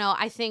 I don't know.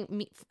 I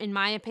think, in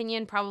my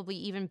opinion, probably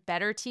even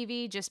better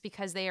TV just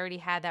because they already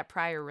had that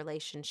prior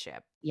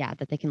relationship. Yeah,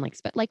 that they can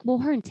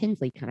her and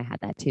Tinsley kind of had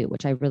that too,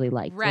 which I really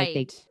liked. Right.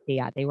 Like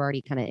they were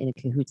already kind of in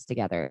cahoots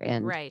together.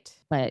 And right.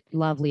 But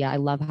lovely. I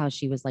love how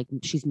she was like,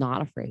 she's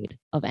not afraid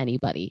of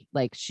anybody.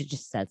 Like she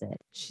just says it.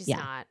 She's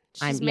not.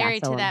 She's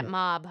married to that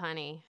mob,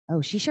 honey.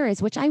 Oh, she sure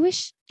is, which I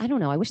wish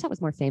that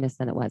was more famous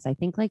than it was. I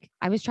think like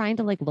I was trying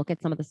to like look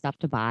at some of the stuff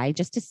to buy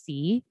just to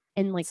see.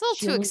 And like it's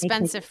a little too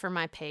expensive for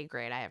my pay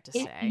grade, I have to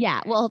say.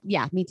 Yeah, well,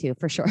 yeah, me too,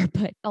 for sure.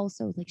 But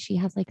also like she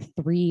has like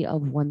 3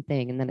 of one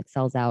thing and then it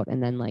sells out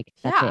and then like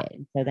that's it.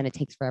 And so then it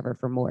takes forever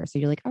for more. So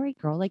you're like, all right,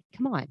 girl, like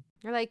come on.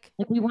 You're like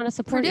we want to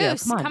support you.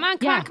 Come on.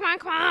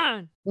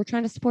 We're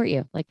trying to support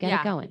you. Like get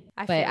it going.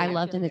 I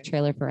loved in the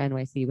trailer for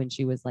NYC when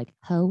she was like,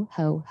 ho,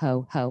 ho,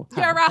 ho, ho, ho.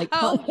 You're a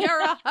hoe,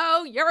 you're a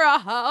hoe, you're a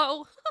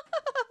hoe.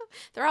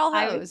 They're all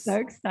hoes. I was so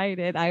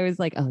excited. I was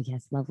like, oh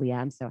yes, lovely.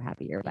 Yeah, I'm so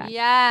happy you're back.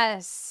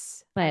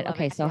 Yes. But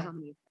okay, so how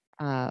many?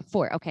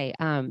 4. Okay.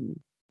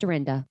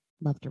 Dorinda.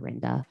 Love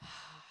Dorinda.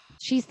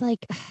 She's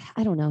like,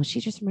 I don't know.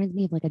 She just reminds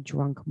me of like a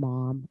drunk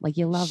mom. Like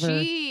you love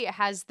her. She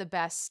has the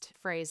best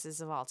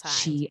phrases of all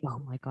time. Oh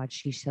my God,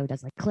 she so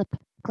does. Like clip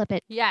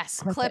it.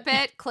 Yes, clip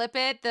it.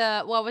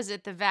 What was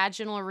it? The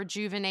vaginal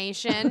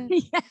rejuvenation.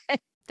 Yes.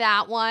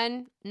 That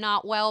one.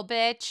 Not well,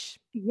 bitch.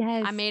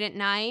 Yes. I made it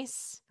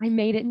nice.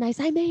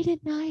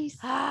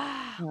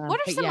 What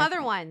are some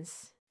other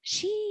ones?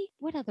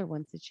 What other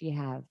ones did she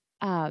have?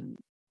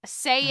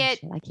 Say it.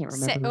 Shit, I can't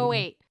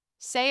remember.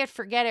 Say it,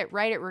 forget it,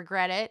 write it,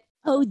 regret it.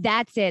 Oh,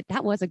 that's it.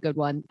 That was a good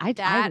one. I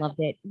loved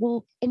it.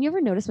 Well, and you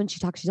ever notice when she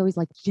talks, she's always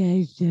like,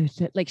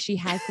 like she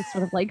has this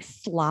sort of like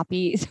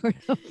sloppy sort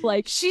of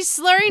like. She's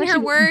slurring her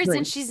words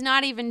and she's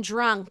not even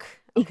drunk.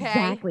 Okay?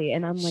 Exactly.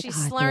 And I'm like, she's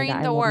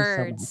slurring the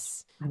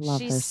words. I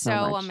love She's her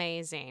so much.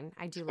 amazing.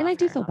 I do love her. And I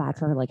do feel bad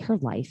for her, like her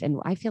life. And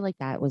I feel like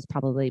that was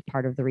probably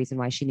part of the reason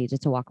why she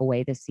needed to walk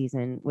away this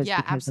season was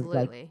because of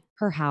like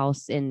her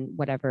house in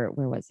where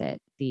was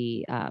it?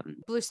 The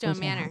Bluestone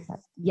Manor.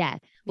 Yeah.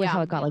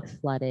 How it got like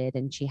flooded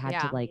and she had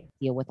to like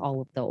deal with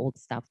all of the old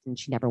stuff and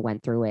she never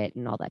went through it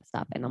and all that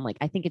stuff. And I'm like,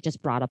 I think it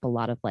just brought up a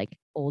lot of like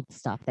old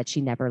stuff that she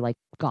never like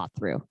got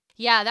through.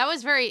 Yeah, that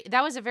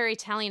was a very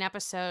telling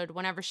episode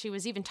whenever she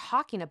was even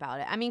talking about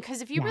it. I mean,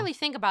 because if you really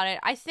think about it,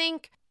 I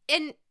think.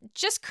 And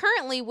just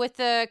currently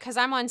because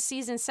I'm on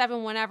season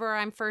 7 whenever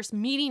I'm first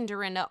meeting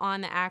Dorinda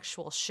on the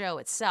actual show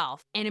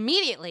itself. And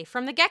immediately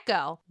from the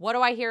get-go, what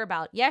do I hear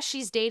about? Yes,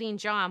 she's dating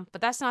John, but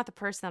that's not the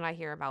person that I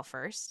hear about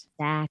first.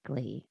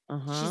 Exactly.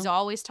 She's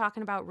always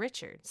talking about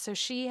Richard. So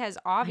she has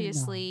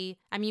obviously,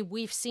 I mean,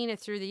 we've seen it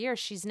through the years.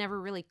 She's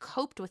never really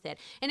coped with it.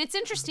 And it's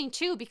interesting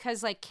too,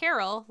 because like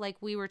Carol, like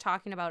we were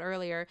talking about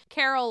earlier,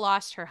 Carol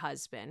lost her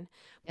husband,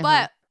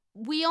 but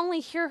we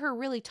only hear her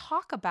really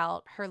talk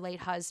about her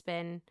late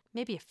husband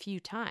maybe a few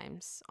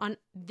times on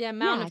the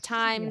amount of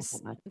times,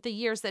 the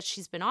years that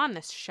she's been on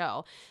this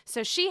show.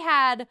 So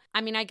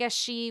I guess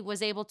she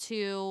was able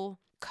to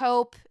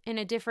cope in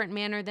a different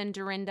manner than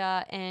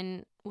Dorinda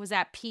and was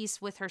at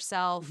peace with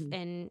herself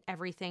and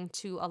everything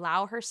to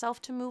allow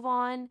herself to move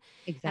on.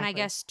 Exactly. And I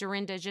guess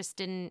Dorinda just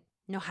didn't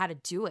know how to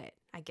do it,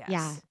 I guess.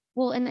 Yeah.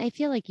 Well, and I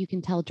feel like you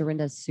can tell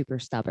Dorinda's super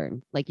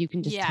stubborn. Like you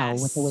can just tell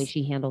with the way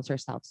she handles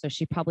herself. So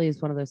she probably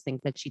is one of those things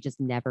that she just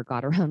never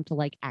got around to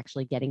like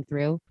actually getting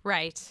through.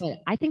 Right.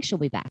 But I think she'll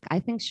be back. I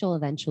think she'll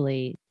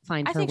eventually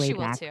find her way back. I think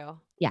she will too.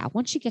 Yeah,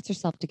 once she gets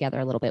herself together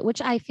a little bit,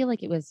 which I feel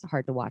like it was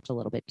hard to watch a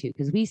little bit too,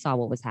 because we saw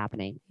what was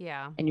happening.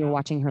 Yeah. And you're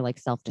watching her like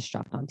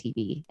self-destruct on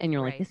TV and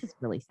you're like, this is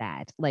really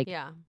sad. Like,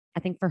 I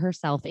think for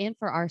herself and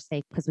for our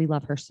sake, because we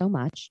love her so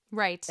much.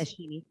 Right. That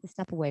she needs to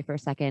step away for a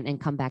second and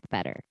come back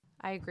better.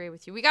 I agree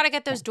with you. We got to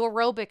get those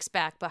Dorobics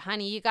back, but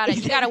honey, you got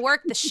to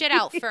work the shit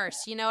out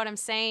first. You know what I'm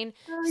saying?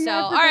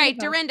 All right,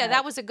 Dorinda,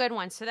 that was a good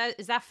one. So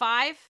is that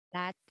 5?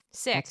 That's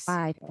 6. That's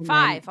 5. And then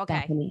 5, okay.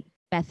 Bethany. Love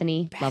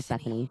Bethany.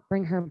 Bethany.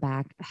 Bring her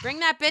back. Bring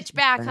that bitch Just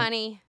back, her.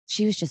 honey.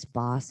 She was just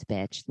boss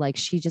bitch. Like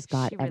she just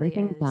got She really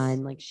everything is.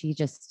 done. Like she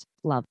just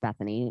loved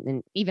Bethany.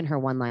 And even her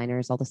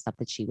one-liners, all the stuff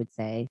that she would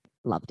say,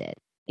 loved it.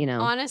 You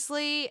know?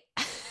 Honestly,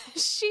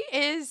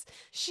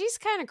 she's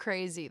kind of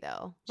crazy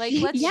though. Like, She-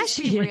 let's yeah, just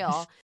she be is.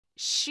 real.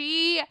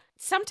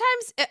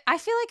 Sometimes I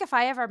feel like if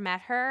I ever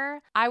met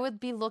her, I would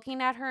be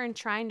looking at her and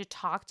trying to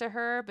talk to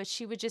her, but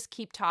she would just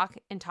keep talk.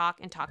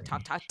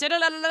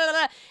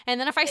 Da-da-da-da-da-da. And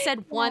then if I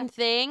said one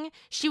thing,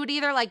 she would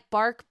either like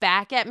bark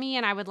back at me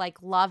and I would like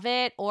love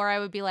it, or I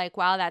would be like,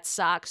 wow, that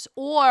sucks.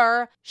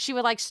 Or she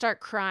would like start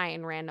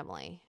crying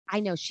randomly. I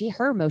know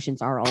her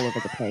emotions are all over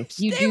the place.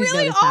 You They do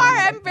really notice that a are.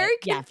 little I'm bit. very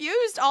Yes.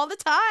 confused all the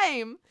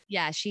time.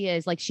 Yeah, she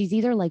is. Like she's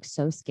either like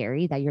so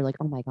scary that you're like,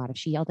 oh my God, if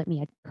she yelled at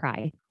me, I'd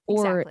cry.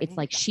 Or Exactly. it's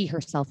like she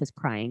herself is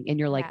crying and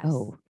you're like, Yes.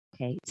 oh,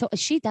 okay. So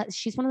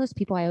she's one of those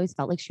people I always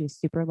felt like she was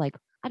super like,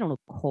 I don't know,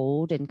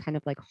 cold and kind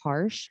of like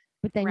harsh.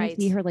 But then Right. you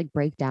see her like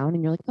break down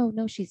and you're like, oh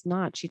no, she's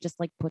not. She just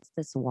like puts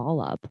this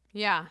wall up.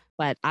 Yeah.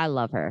 But I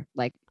love her.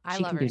 Like I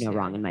she love can her do no too.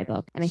 wrong in my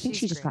book. And I think She's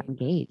she just got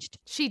great. engaged.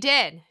 She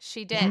did.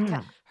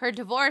 Yeah. Her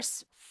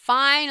divorce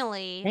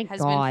finally Thank has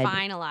God. been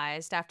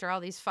finalized after all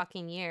these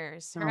fucking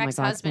years. Her Oh my God,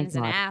 ex-husband's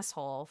thank an God.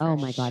 asshole. For Oh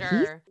my God.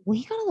 Sure.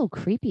 He got a little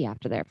creepy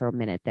after there for a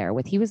minute there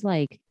with he was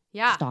like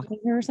Yeah. stalking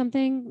her or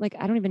something. Like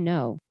I don't even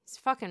know. He's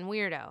a fucking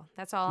weirdo.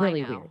 That's all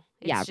Really I know. weird.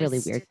 Yeah, really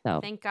weird.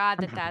 So Thank God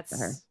I'm that happy for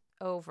her. that's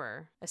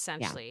over,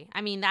 essentially.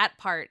 I mean, that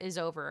part is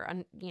over.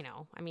 And,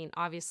 I mean,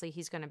 obviously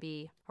he's going to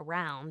be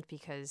around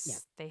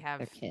because they have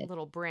their kid.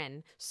 little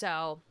Bryn.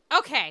 So,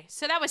 okay.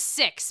 So that was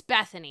 6,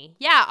 Bethany.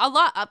 Yeah, a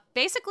lot.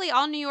 Basically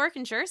all New York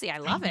and Jersey. I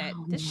love it.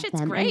 know, This love shit's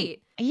them. And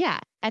great. yeah,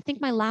 I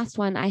think my last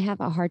one, I have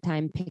a hard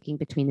time picking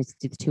between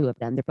the two of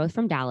them. They're both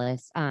from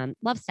Dallas.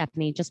 Love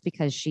Stephanie just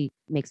because she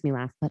makes me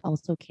laugh, but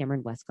also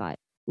Cameron Westcott.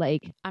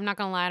 Like, I'm not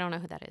gonna lie, I don't know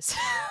who that is.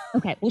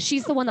 okay, well,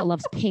 she's the one that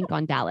loves pink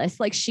on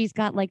Dallas. Like, she's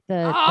got like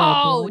the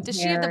blonde does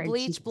she have the hair and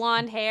bleach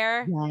blonde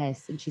hair?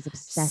 Yes, and she's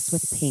obsessed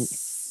with pink.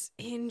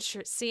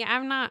 See,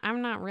 I'm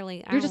not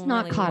really. You're just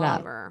not caught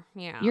up. Her.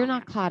 Yeah, You're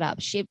not caught up.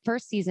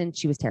 First season,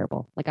 she was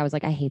terrible. Like, I was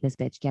like, I hate this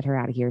bitch. Get her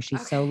out of here.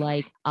 She's so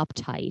like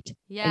uptight.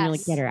 Yes. And you're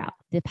like, get her out.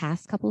 The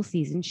past couple of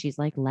seasons, she's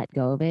like let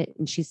go of it,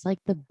 and she's like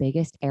the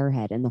biggest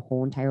airhead in the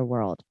whole entire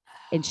world.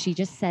 And she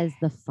just says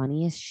the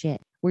funniest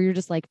shit where you're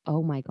just like,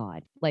 oh my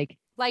God.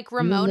 Like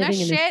Ramona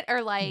living in this- shit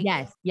or like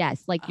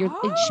yes. Like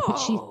but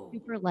she's Oh.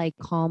 super like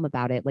calm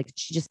about it. Like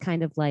she just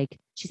kind of like,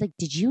 she's like,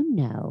 did you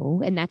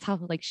know? And that's how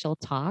like she'll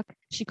talk.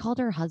 She called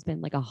her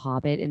husband like a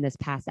hobbit in this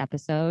past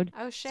episode.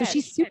 Oh shit. So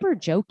she's super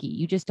jokey.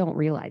 You just don't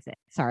realize it.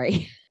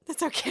 Sorry.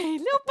 That's okay,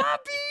 little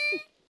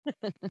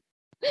puppy.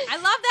 I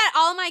love that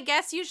all my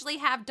guests usually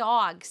have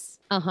dogs.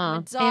 Uh-huh. I'm a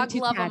And dog 2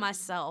 lover cats.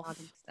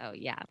 myself. So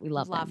yeah, we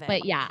love Love them. it.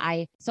 But yeah,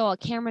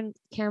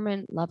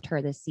 Cameron loved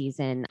her this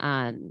season.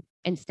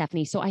 And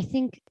Stephanie. So I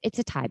think it's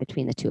a tie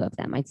between the two of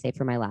them. I'd say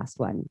for my last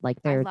one,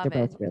 like they're love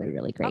both it. really,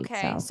 really great.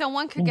 Okay, so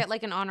one could get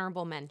like an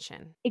honorable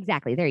mention.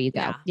 Exactly. There you go.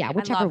 Yeah, Yeah, I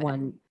whichever love it.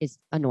 one is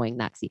annoying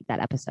that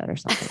episode or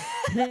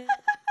something.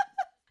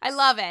 I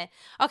love it.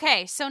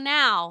 Okay, so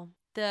now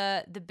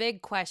the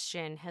big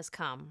question has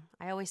come.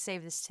 I always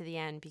save this to the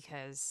end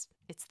because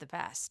it's the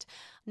best.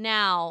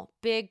 Now,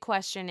 big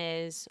question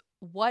is,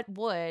 what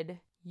would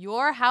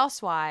your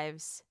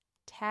Housewives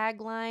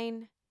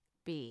tagline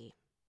be?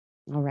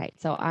 All right.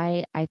 So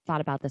I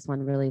thought about this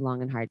one really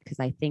long and hard because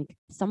I think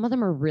some of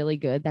them are really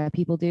good that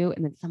people do,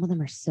 and then some of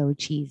them are so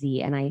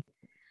cheesy. And I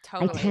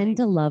tend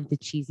to love the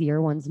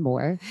cheesier ones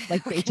more.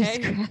 Like they just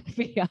Okay. crack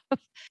me up.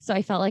 So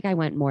I felt like I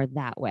went more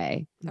that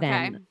way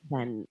than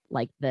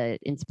like the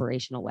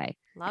inspirational way.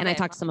 Love and I it.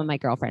 talked to some of my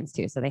girlfriends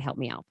too, so they helped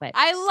me out. But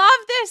I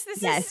love this.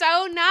 This Yes. is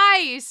so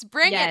nice.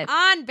 Bring Yes. it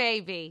on,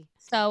 baby.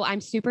 so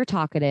I'm super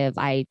talkative.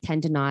 I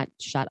tend to not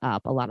shut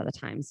up a lot of the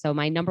time. So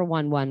my number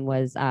one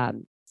was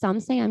some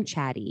say I'm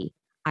chatty.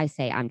 I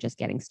say I'm just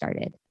getting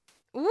started.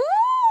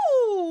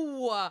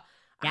 Ooh.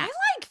 Yeah. I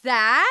like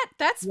that.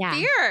 That's Yeah.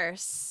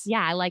 fierce.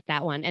 Yeah, I like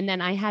that one. And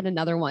then I had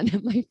another one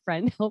that my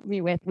friend helped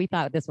me with. We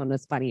thought this one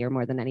was funnier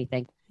more than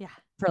anything. Yeah.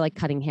 For like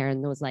cutting hair.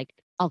 And it was like,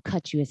 I'll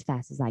cut you as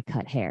fast as I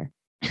cut hair.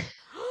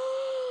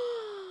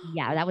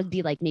 Yeah, that would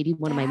be like maybe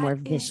one of my more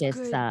That is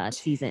vicious good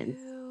seasons.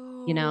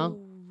 you know?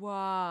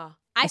 Wow.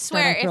 I Let's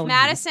start swear, off if real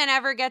Madison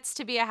ever gets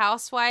to be a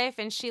housewife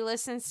and she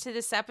listens to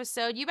this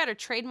episode, you better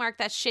trademark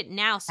that shit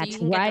now so you That's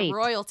can get the right.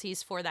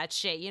 royalties for that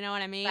shit. You know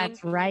what I mean?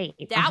 That's right.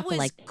 That I'll have was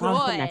I'll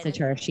have to good. message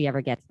her if she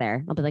ever gets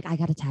there. I'll be like, I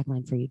got a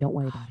tagline for you. Don't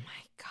worry Oh about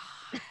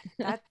it.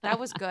 my God. That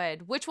was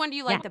good. Which one do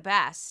you like Yeah. the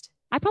best?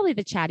 I probably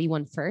the chatty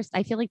one first.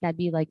 I feel like that'd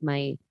be like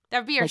my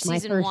That'd be your like my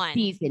season first 1.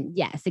 season.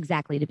 Yes,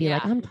 exactly. To be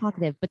like, Yeah. I'm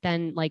talkative, but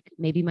then like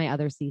maybe my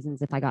other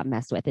seasons, if I got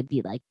messed with, it'd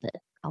be like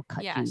I'll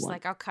cut Yeah, you it's one.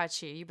 like, I'll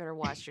cut you. You better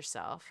watch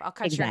yourself. I'll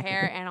cut Exactly. your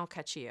hair and I'll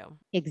cut you.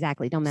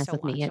 Exactly. Don't mess So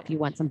with me. watch If you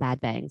want some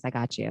bad bangs, I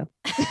got you.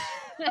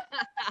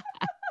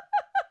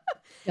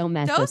 Don't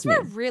mess Those with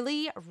were me.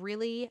 really,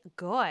 really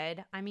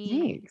good. I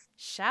mean, Thanks.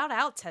 shout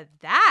out to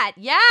that.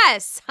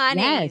 Yes,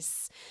 honeys.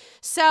 Yes.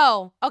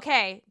 So,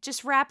 okay,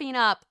 just wrapping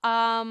up.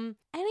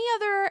 Any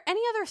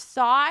other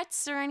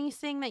thoughts or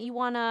anything that you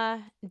want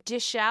to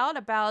dish out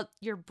about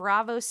your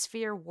Bravo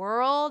Sphere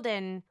world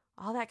and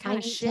all that kind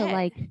of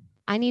shit?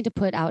 I need to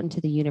put out into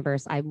the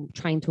universe. I'm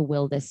trying to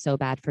will this so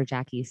bad for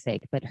Jackie's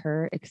sake, but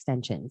her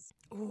extensions,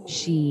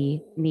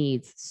 she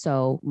needs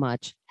so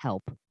much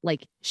help.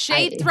 Like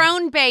Shade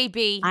Throne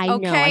baby. I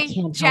okay? know, I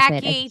can't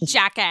help it.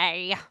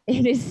 Jackie.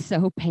 It is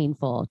so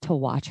painful to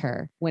watch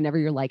her whenever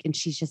you're like, and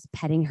she's just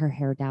petting her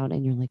hair down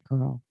and you're like,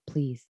 girl,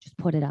 please just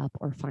put it up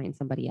or find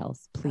somebody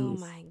else.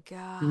 Please. Oh my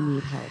God. You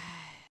need help.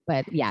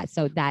 But yeah,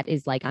 so that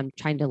is like, I'm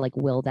trying to like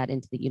will that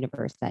into the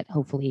universe that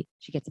hopefully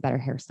she gets a better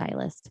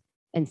hairstylist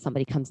and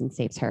somebody comes and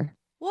saves her.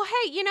 Well,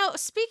 hey,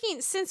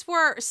 since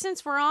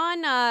we're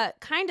on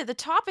kind of the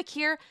topic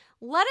here,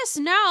 let us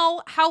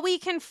know how we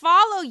can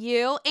follow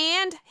you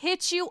and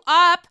hit you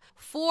up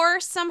for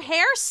some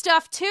hair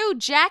stuff too.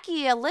 Jackie,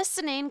 you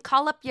listening?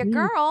 Call up your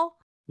girl.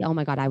 Oh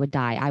my God, I would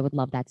die. I would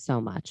love that so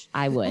much.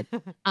 I would.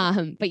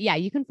 But yeah,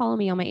 you can follow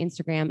me on my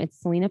Instagram. It's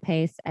Selena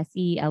Pace,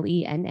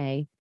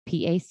 SELENA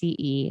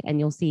PACE, and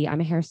you'll see I'm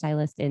a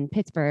hairstylist in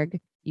Pittsburgh.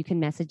 You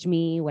can message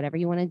me, whatever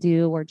you want to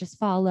do, or just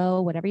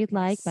follow, whatever you'd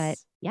like. But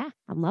yeah,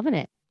 I'm loving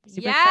it.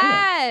 Super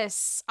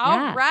yes.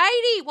 excited. All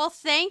righty. Well,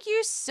 thank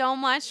you so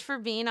much for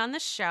being on the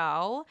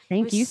show.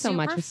 Thank you so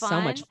much. It was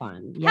so much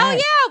fun. Yes. Hell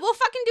yeah. We'll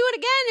fucking do it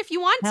again if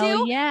you want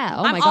Hell to. yeah.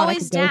 Oh I'm my God. I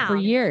always could go down. for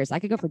years. I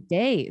could go for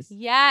days.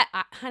 Yeah.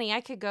 Honey,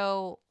 I could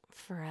go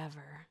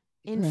forever.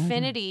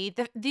 Infinity.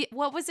 The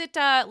what was it?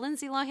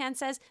 Lindsay Lohan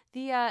says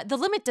the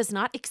limit does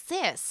not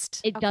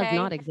exist. It does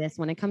not exist.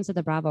 When it comes to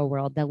the Bravo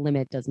world, the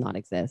limit does not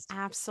exist.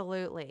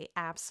 Absolutely.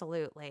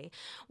 Absolutely.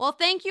 Well,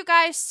 thank you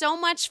guys so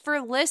much for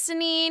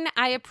listening.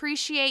 I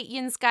appreciate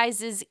yins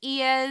guys'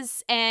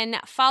 ears, and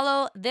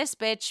follow this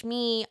bitch,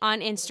 me,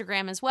 on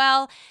Instagram as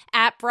well,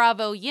 at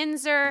Bravo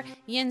Yinzer.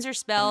 Yinzer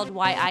spelled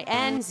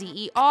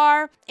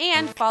YINZER.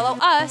 And follow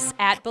us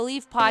at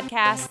Believe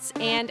Podcasts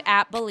and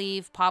at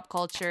Believe Pop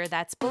Culture.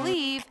 That's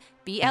Believe,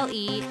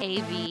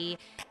 BLEAV.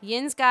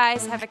 Yins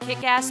guys, have a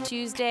kick-ass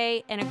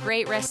Tuesday and a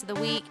great rest of the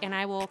week, and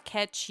I will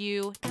catch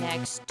you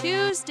next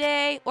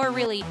Tuesday, or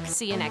really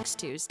see you next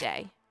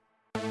Tuesday.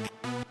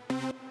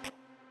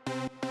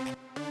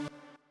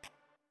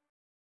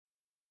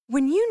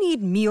 When you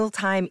need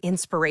mealtime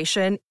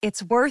inspiration,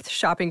 it's worth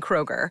shopping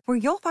Kroger, where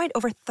you'll find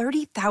over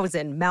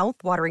 30,000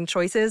 mouth-watering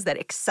choices that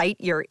excite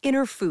your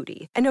inner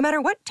foodie. And no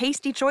matter what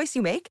tasty choice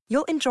you make,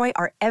 you'll enjoy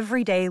our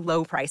everyday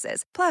low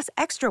prices, plus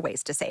extra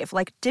ways to save,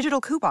 like digital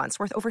coupons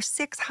worth over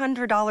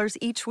 $600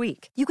 each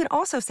week. You can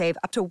also save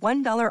up to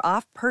 $1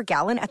 off per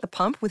gallon at the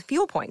pump with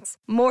fuel points.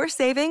 More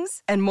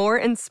savings and more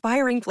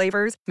inspiring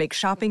flavors make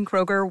shopping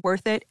Kroger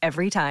worth it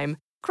every time.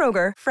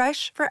 Kroger,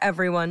 fresh for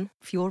everyone.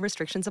 Fuel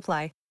restrictions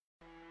apply.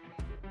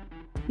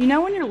 You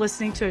know when you're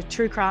listening to a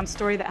true crime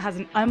story that has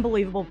an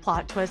unbelievable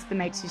plot twist that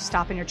makes you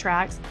stop in your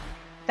tracks?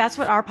 That's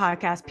what our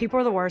podcast, People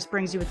Are the Worst,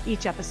 brings you with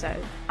each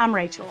episode. I'm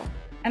Rachel.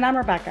 And I'm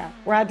Rebecca.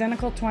 We're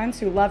identical twins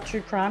who love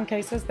true crime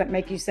cases that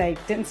make you say,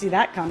 didn't see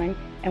that coming,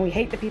 and we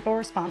hate the people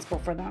responsible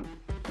for them.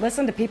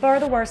 Listen to People Are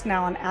the Worst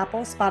now on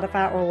Apple,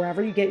 Spotify, or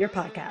wherever you get your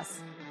podcasts.